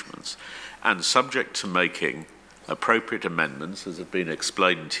arrangements, and subject to making appropriate amendments, as have been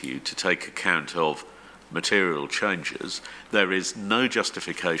explained to you, to take account of material changes, there is no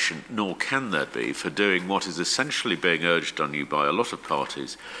justification, nor can there be, for doing what is essentially being urged on you by a lot of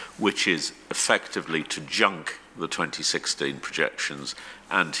parties, which is effectively to junk the 2016 projections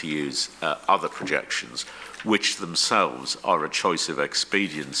and to use other projections, which themselves are a choice of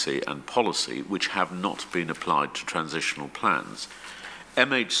expediency and policy which have not been applied to transitional plans.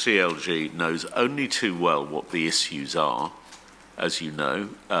 MHCLG knows only too well what the issues are, as you know,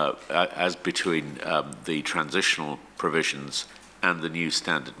 as between the transitional provisions and the new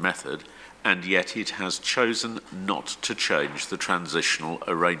standard method, and yet it has chosen not to change the transitional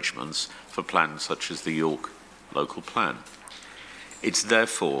arrangements for plans such as the York local plan. It's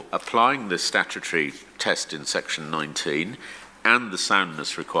therefore applying the statutory test in section 19 and the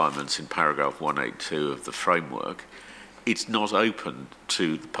soundness requirements in paragraph 182 of the framework. It's not open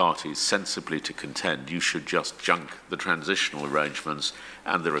to the parties sensibly to contend you should just junk the transitional arrangements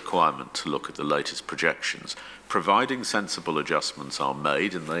and the requirement to look at the latest projections. Providing sensible adjustments are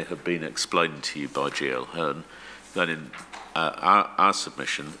made, and they have been explained to you by GL Hearn, then in our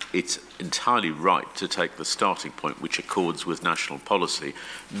submission, it's entirely right to take the starting point which accords with national policy,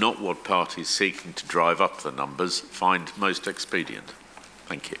 not what parties seeking to drive up the numbers find most expedient.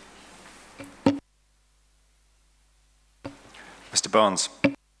 Thank you. Mr. Barnes.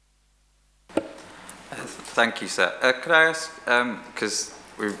 Thank you, sir. Could I ask, because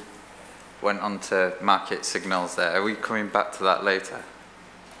we went on to market signals there, are we coming back to that later?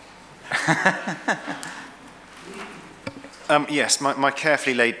 Yes, my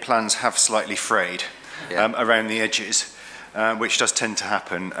carefully laid plans have slightly frayed around the edges, which does tend to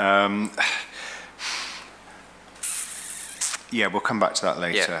happen. Yeah, we'll come back to that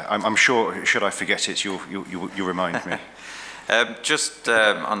later. Yeah. I'm sure, should I forget it, you'll remind me. Just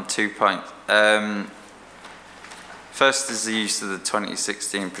on 2 points. First is the use of the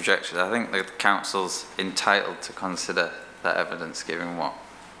 2016 projections. I think the Council's entitled to consider that evidence given what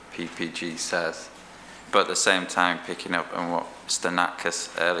PPG says, but at the same time picking up on what Mr. Natkas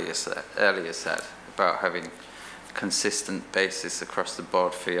earlier said about having consistent basis across the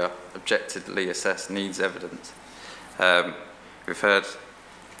board for your objectively assessed needs evidence. We've heard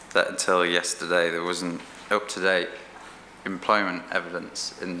that until yesterday there wasn't up-to-date employment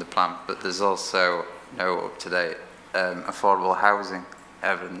evidence in the plan, but there's also no up-to-date affordable housing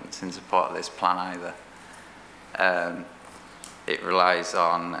evidence in support of this plan either. It relies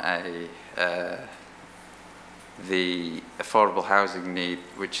on a the affordable housing need,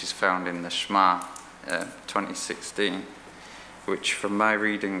 which is found in the SHMA 2016, which from my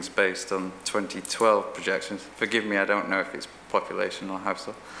readings based on 2012 projections, forgive me, I don't know if it's population or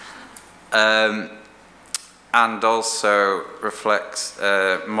household, and also reflects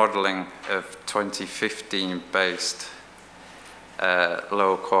modelling of 2015 based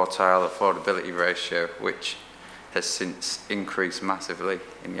low quartile affordability ratio, which has since increased massively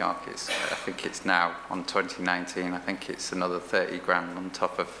in York. I think it's now on 2019, I think it's another 30 grand on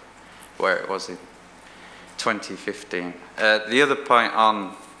top of where it was in 2015. The other point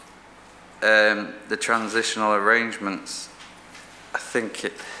on the transitional arrangements, I think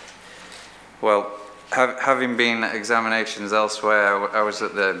having been at examinations elsewhere, I was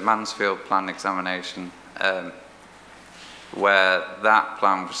at the Mansfield plan examination, where that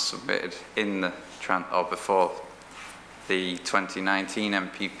plan was submitted in the before the 2019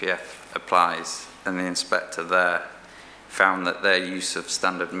 MPPF applies, and the inspector there found that their use of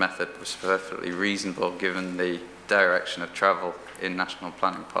standard method was perfectly reasonable given the direction of travel in national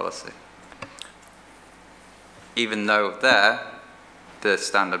planning policy. Even though the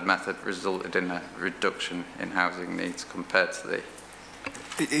standard method resulted in a reduction in housing needs compared to the...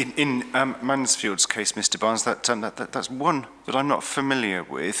 In Mansfield's case, Mr. Barnes, that's one that I'm not familiar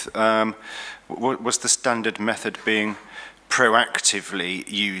with. Was the standard method being proactively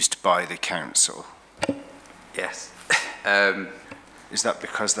used by the council? Yes. Is that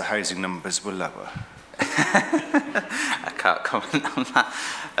because the housing numbers were lower? I can't comment on that.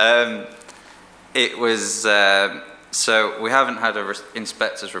 It was... so we haven't had an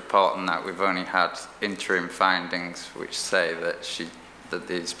inspector's report on that. We've only had interim findings which say that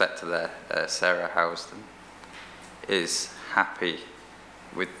the inspector there, Sarah Housden, is happy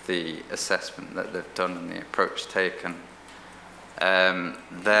with the assessment that they've done and the approach taken.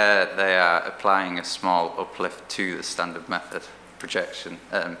 There they are applying a small uplift to the standard method projection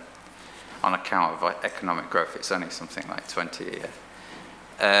on account of economic growth. It's only something like 20 a year.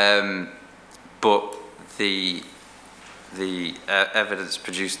 But the evidence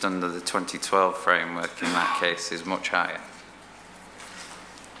produced under the 2012 framework in that case is much higher.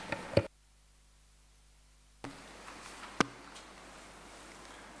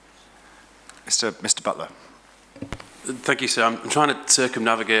 Mr. Butler. Thank you, sir. I'm trying to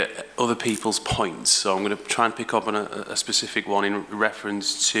circumnavigate other people's points, so I'm going to try and pick up on a specific one in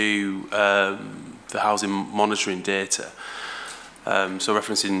reference to the housing monitoring data. So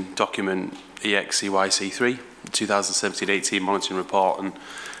referencing document EXCYC3, 2017-18 monitoring report, and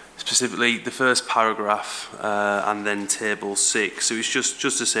specifically the first paragraph and then table 6. So it's just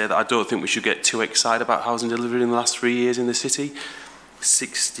to say that I don't think we should get too excited about housing delivery in the last 3 years in the city.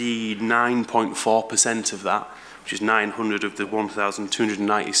 69.4% of that, which is 900 of the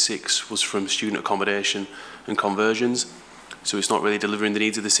 1,296, was from student accommodation and conversions. So it's not really delivering the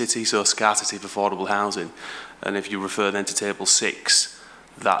needs of the city, so scarcity of affordable housing. And if you refer then to table 6,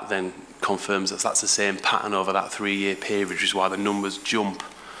 that then confirms that that's the same pattern over that 3-year period, which is why the numbers jump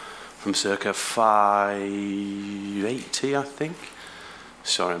from circa 580, I think.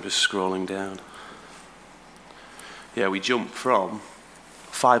 Sorry, I'm just scrolling down. Yeah, we jump from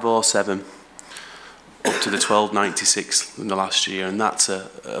 507 up to the 1296 in the last year, and that's a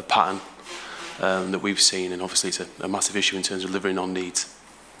pattern that we've seen, and obviously it's a massive issue in terms of delivering on needs.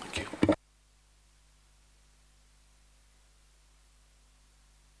 Thank you.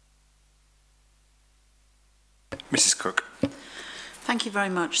 Mrs. Cook. Thank you very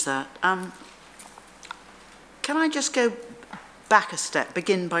much, sir. Can I just go back a step,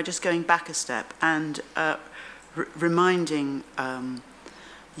 begin by just going back a step and reminding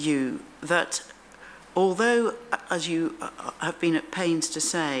you that although, as you have been at pains to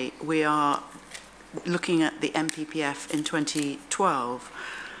say, we are looking at the MPPF in 2012,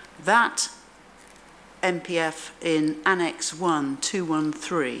 that MPF in Annex 1,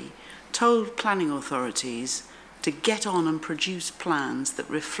 213, told planning authorities to get on and produce plans that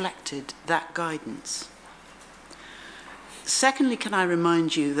reflected that guidance. Secondly, can I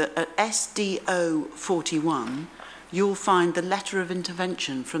remind you that at SDO 41, you'll find the letter of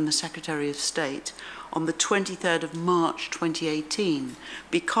intervention from the Secretary of State on the 23rd of March 2018,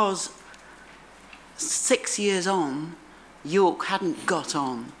 because 6 years on, York hadn't got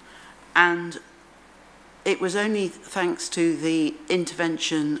on, and it was only thanks to the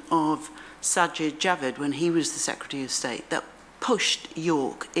intervention of Sajid Javid when he was the Secretary of State that pushed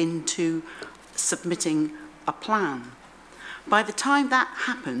York into submitting a plan. By the time that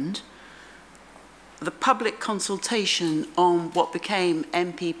happened, the public consultation on what became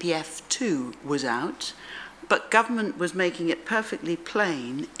MPPF2 was out, but government was making it perfectly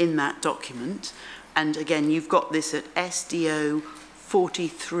plain in that document and again, you've got this at SDO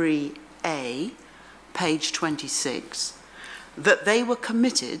 43A, page 26, that they were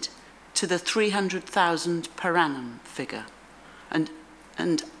committed to the 300,000 per annum figure. And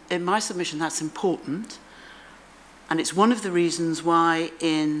in my submission, that's important. And it's one of the reasons why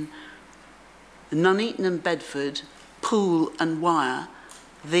in Nuneaton and Bedford, Poole and Wyre,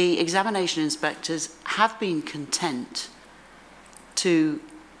 the examination inspectors have been content to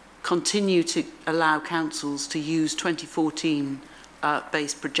continue to allow councils to use 2014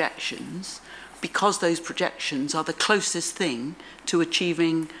 based projections, because those projections are the closest thing to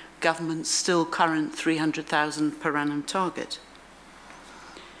achieving government's still current 300,000 per annum target.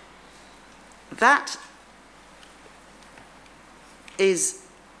 That is,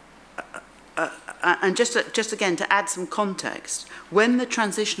 and just again to add some context, when the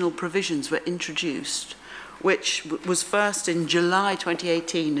transitional provisions were introduced, which was first in July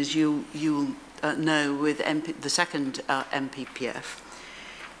 2018, as you'll know, with the second MPPF,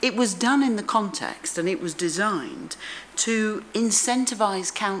 it was done in the context, and it was designed to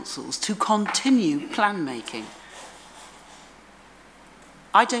incentivise councils to continue plan making.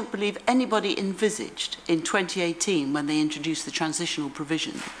 I don't believe anybody envisaged in 2018, when they introduced the transitional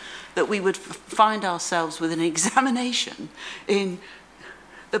provision, that we would find ourselves with an examination in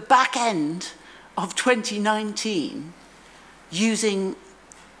the back end of 2019 using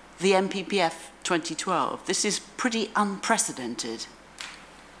the MPPF 2012. This is pretty unprecedented,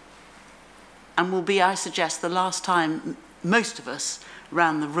 and will be, I suggest, the last time most of us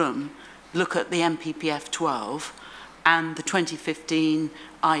around the room look at the MPPF 12 and the 2015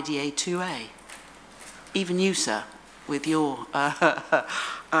 IDA 2A. Even you, sir, with your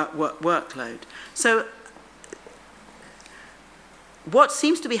workload. So what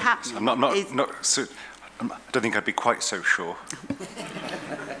seems to be happening I don't think I'd be quite so sure.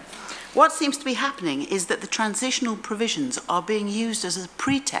 What seems to be happening is that the transitional provisions are being used as a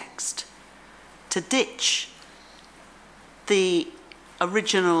pretext to ditch the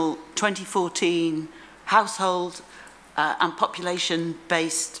original 2014 household and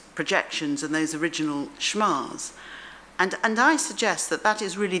population-based projections and those original SHMAs. And I suggest that that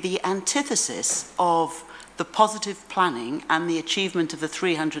is really the antithesis of the positive planning and the achievement of the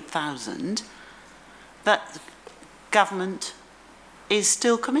 300,000 that government is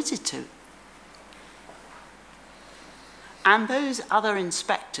still committed to. And those other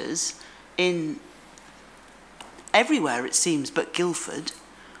inspectors in everywhere, it seems, but Guildford,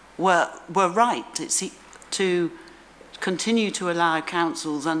 were right to continue to allow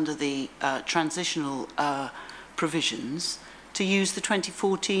councils under the transitional provisions to use the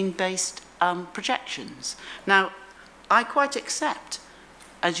 2014 based projections. Now, I quite accept,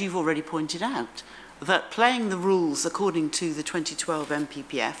 as you've already pointed out, that playing the rules according to the 2012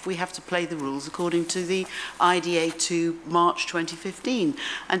 MPPF, we have to play the rules according to the IDA 2 March 2015.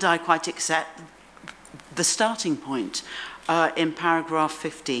 And I quite accept the starting point in paragraph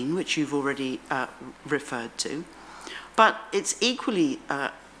 15, which you've already referred to. But it's equally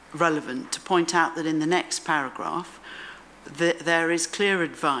relevant to point out that in the next paragraph, there is clear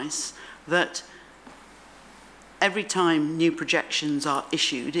advice that every time new projections are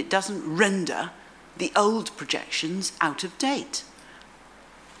issued, it doesn't render the old projections out of date.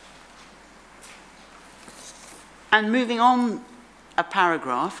 And moving on a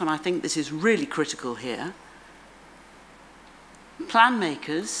paragraph, and I think this is really critical here, plan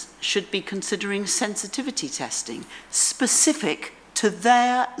makers should be considering sensitivity testing specific to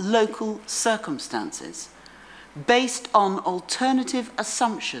their local circumstances, based on alternative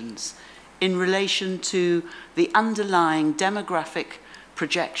assumptions in relation to the underlying demographic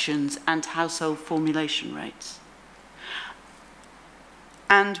projections and household formulation rates.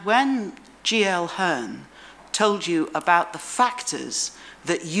 And when G.L. Hearn told you about the factors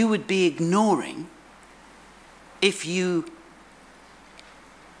that you would be ignoring if you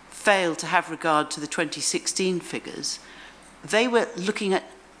failed to have regard to the 2016 figures, they were looking at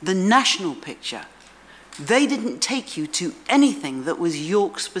the national picture. They didn't take you to anything that was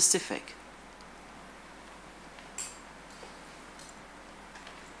York specific.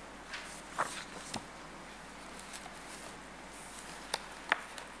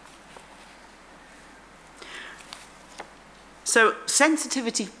 So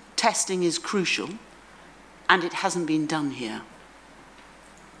sensitivity testing is crucial, and it hasn't been done here.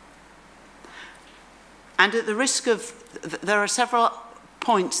 And at the risk of, there are several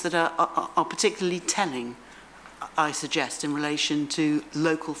points that are particularly telling, I suggest, in relation to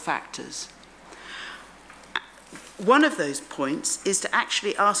local factors. One of those points is to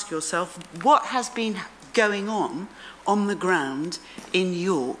actually ask yourself, what has been going on the ground in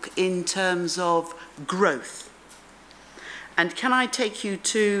York in terms of growth. And can I take you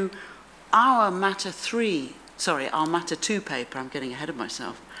to our Matter 2 paper, I'm getting ahead of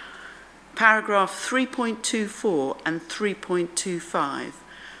myself, paragraph 3.24 and 3.25,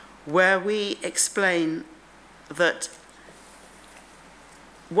 where we explain that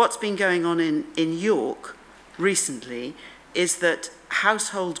what's been going on in York recently is that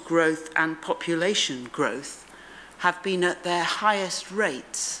household growth and population growth have been at their highest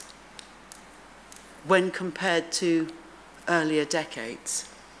rates when compared to earlier decades.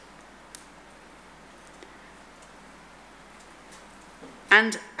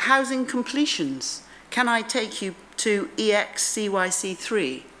 And housing completions. Can I take you to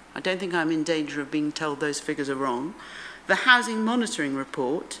EXCYC3? I don't think I'm in danger of being told those figures are wrong. The Housing Monitoring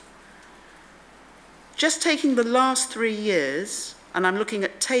Report, just taking the last 3 years, and I'm looking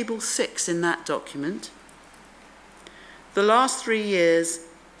at table 6 in that document, the last 3 years,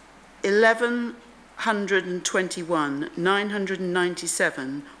 1,121,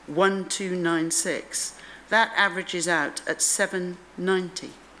 997, 1296. That averages out at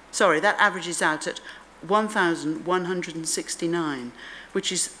 790. Sorry, that averages out at 1,169,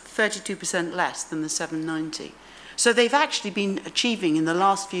 which is 32% less than the 790. So they've actually been achieving in the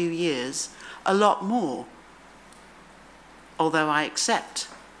last few years a lot more, although I accept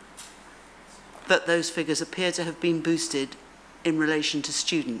that those figures appear to have been boosted in relation to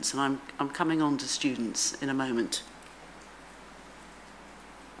students, and I'm coming on to students in a moment.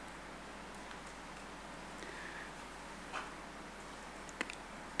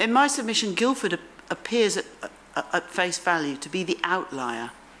 In my submission, Guildford appears at face value to be the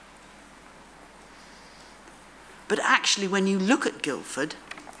outlier. But actually, when you look at Guildford,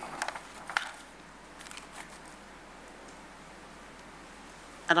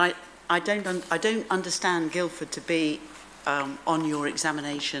 and I don't understand Guildford to be on your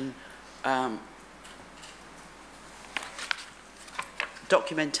examination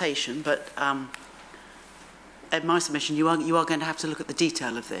documentation, but in my submission, you are going to have to look at the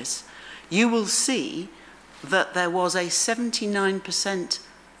detail of this. You will see that there was a 79%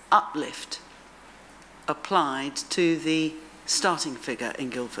 uplift applied to the starting figure in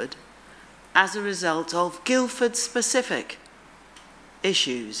Guildford as a result of Guildford-specific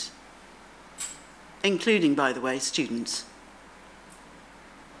issues, including, by the way, students.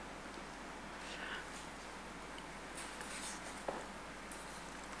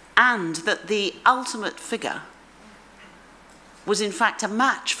 And that the ultimate figure was in fact a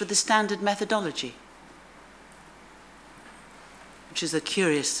match for the standard methodology, which is a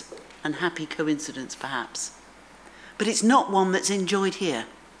curious and happy coincidence perhaps, but it's not one that's enjoyed here.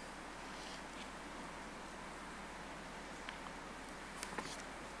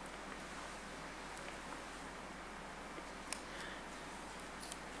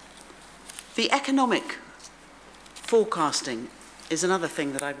 The economic forecasting is another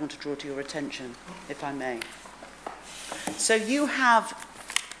thing that I want to draw to your attention, if I may. So you have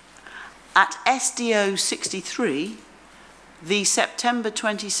at SDO 63, the September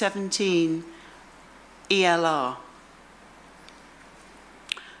 2017 ELR.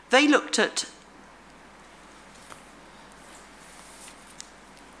 They looked at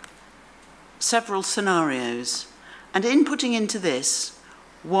several scenarios, and inputting into this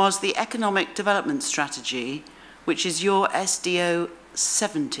was the economic development strategy, which is your SDO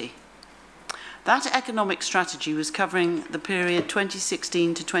 70. That economic strategy was covering the period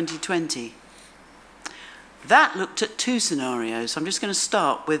 2016 to 2020. That looked at two scenarios. I'm just going to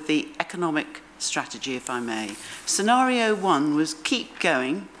start with the economic strategy, if I may. Scenario 1 was keep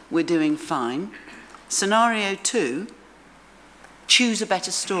going, we're doing fine. Scenario 2, choose a better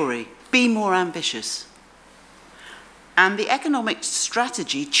story, be more ambitious. And the economic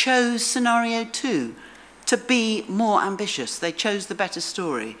strategy chose scenario 2 to be more ambitious. They chose the better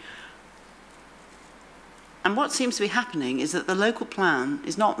story. And what seems to be happening is that the local plan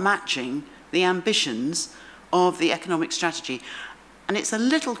is not matching the ambitions of the economic strategy. And it's a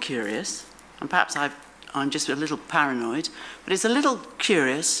little curious, and perhaps I'm just a little paranoid, but it's a little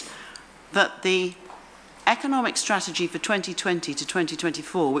curious that the economic strategy for 2020 to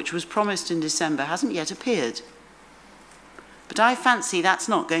 2024, which was promised in December, hasn't yet appeared. But I fancy that's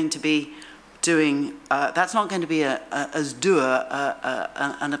not going to be doing, that's not going to be as dour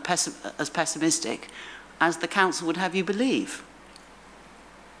and as pessimistic as the council would have you believe.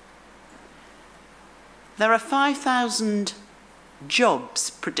 There are 5,000 jobs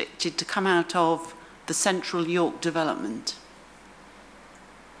predicted to come out of the Central York development.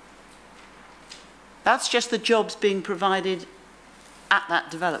 That's just the jobs being provided at that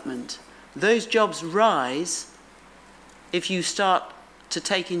development. those jobs rise if you start to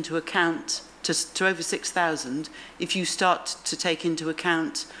take into account, to over 6,000, if you start to take into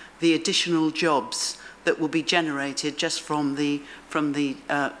account the additional jobs that will be generated just from the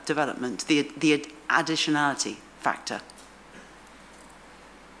development, the additionality factor.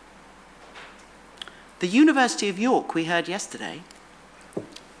 The University of York, we heard yesterday,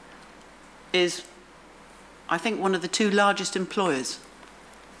 is, I think, one of the 2 largest employers,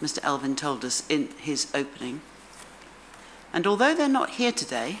 Mr. Elvin told us in his opening. And although they're not here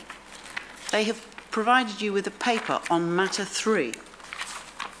today, they have provided you with a paper on matter 3.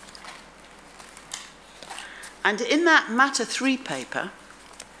 And in that matter 3 paper,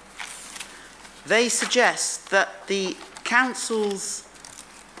 they suggest that the council's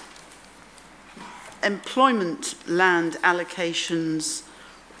employment land allocations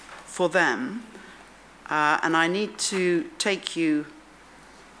for them, and I need to take you,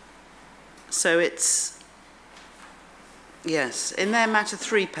 so it's, yes, in their matter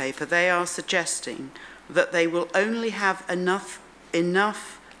 3 paper, they are suggesting that they will only have enough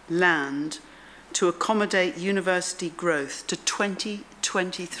land to accommodate university growth to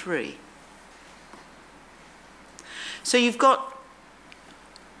 2023. So you've got,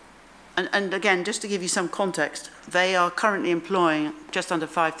 and again, just to give you some context, they are currently employing just under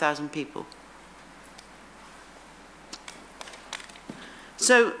 5,000 people.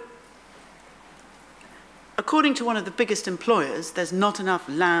 So, according to one of the biggest employers, there's not enough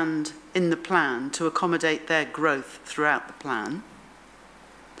land in the plan to accommodate their growth throughout the plan.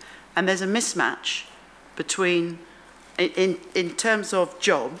 And there's a mismatch between, in terms of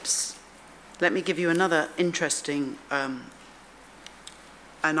jobs, let me give you another interesting, and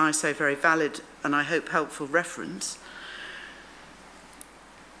I say very valid and I hope helpful reference.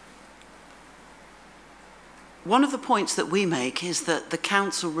 One of the points that we make is that the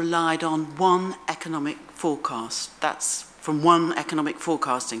council relied on one economic forecast. That's from one economic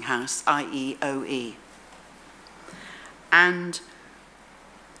forecasting house, i.e. OE. And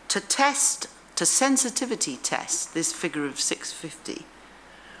to sensitivity test this figure of 650,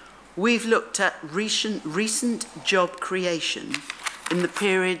 we've looked at recent job creation in the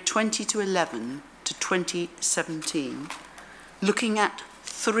period 2011 to 2017, looking at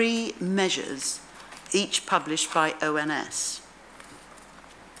 3 measures, each published by ONS.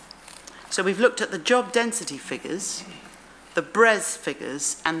 So we've looked at the job density figures, the BRES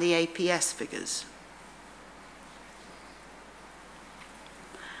figures, and the APS figures.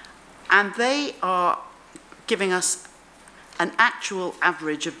 And they are giving us an actual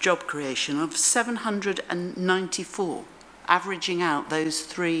average of job creation of 794, averaging out those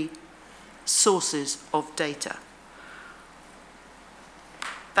 3 sources of data.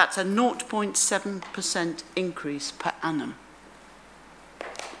 That's a 0.7% increase per annum.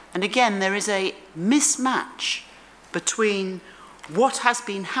 And again, there is a mismatch between what has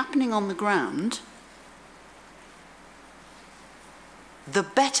been happening on the ground, the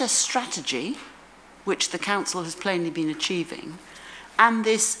better strategy, which the council has plainly been achieving, and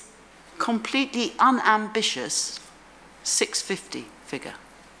this completely unambitious 650 figure.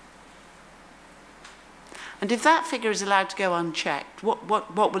 And if that figure is allowed to go unchecked, what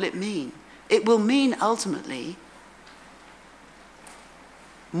will it mean? It will mean ultimately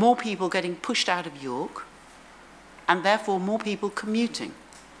more people getting pushed out of York and therefore more people commuting.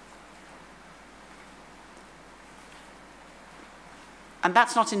 And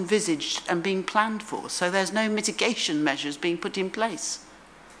that's not envisaged and being planned for, so there's no mitigation measures being put in place.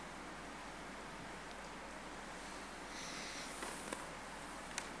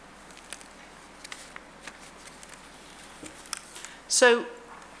 So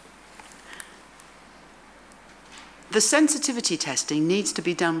the sensitivity testing needs to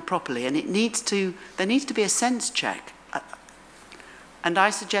be done properly, and there needs to be a sense check. And I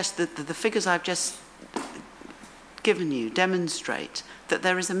suggest that the figures I've just given you demonstrate that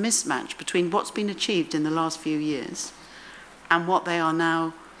there is a mismatch between what's been achieved in the last few years and what they are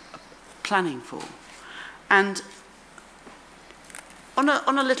now planning for. And on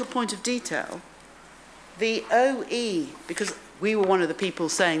a little point of detail, the OE, because we were one of the people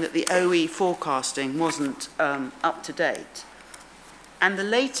saying that the OE forecasting wasn't up to date, and the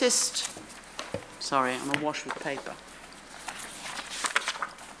latest, sorry, I'm awash with paper.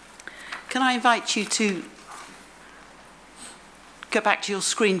 Can I invite you to go back to your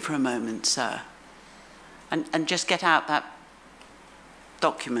screen for a moment, sir, and just get out that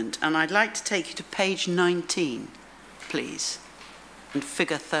document. And I'd like to take you to page 19, please, and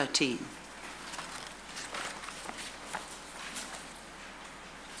figure 13.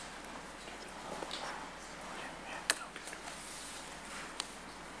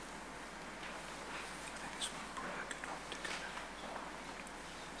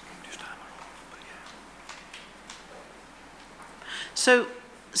 So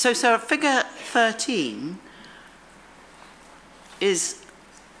figure 13 is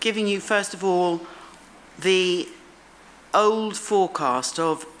giving you, first of all, the old forecast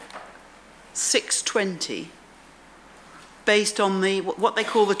of 620 based on the what they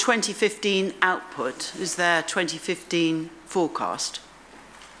call the 2015 output is their 2015 forecast.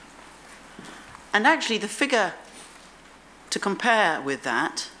 And actually the figure to compare with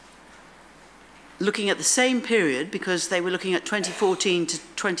that, looking at the same period, because they were looking at 2014 to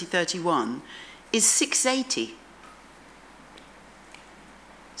 2031, is 680.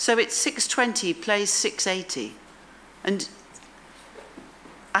 So it's 620 plays 680. And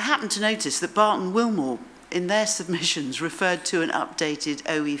I happen to notice that Barton Wilmore, in their submissions, referred to an updated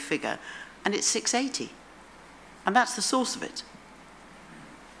OE figure, and it's 680. And that's the source of it,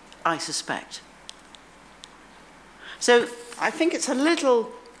 I suspect. So I think it's a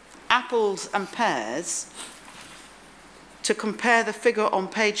little apples and pears to compare the figure on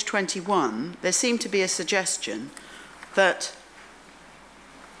page 21. There seemed to be a suggestion that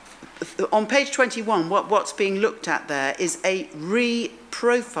on page 21, what's being looked at there is a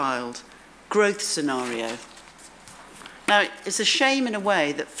re-profiled growth scenario. Now, it's a shame in a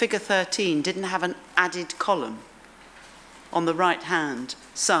way that figure 13 didn't have an added column on the right-hand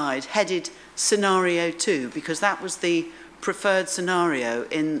side headed scenario 2, because that was the preferred scenario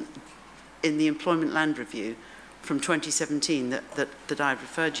in the Employment Land Review from 2017 that I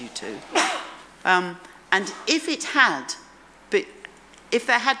referred you to. And if it had, if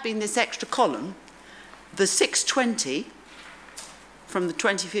there had been this extra column, the 620 from the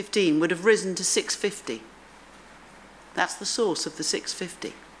 2015 would have risen to 650. That's the source of the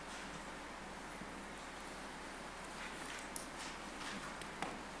 650.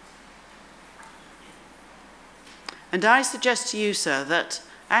 And I suggest to you, sir, that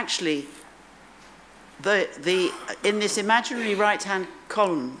actually in this imaginary right-hand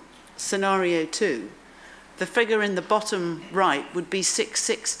column, scenario 2, the figure in the bottom right would be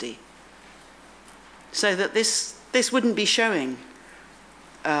 660. So that this wouldn't be showing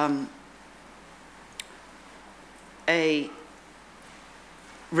a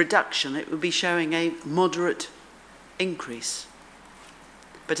reduction, it would be showing a moderate increase.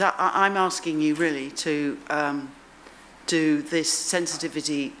 But I'm asking you really to do this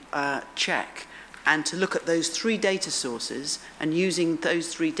sensitivity check and to look at those 3 data sources, and using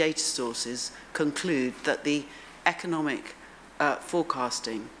those 3 data sources conclude that the economic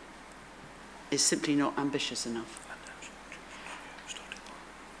forecasting is simply not ambitious enough.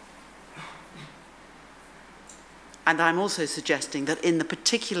 And I'm also suggesting that in the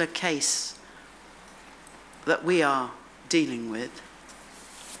particular case that we are dealing with,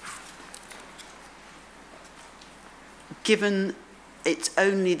 given it's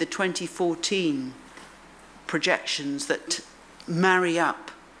only the 2014 projections that marry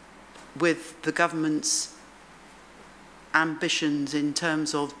up with the government's ambitions in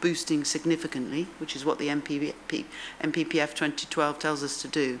terms of boosting significantly, which is what the MPPF 2012 tells us to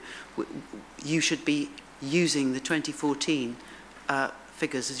do, you should be using the 2014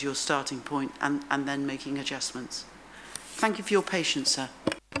 figures as your starting point and then making adjustments. Thank you for your patience, sir.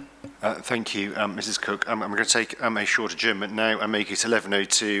 Thank you, Mrs. Cook. I'm going to take a short adjournment now and make it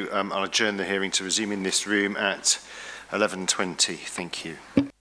 11:02. I'll adjourn the hearing to resume in this room at 11:20. Thank you.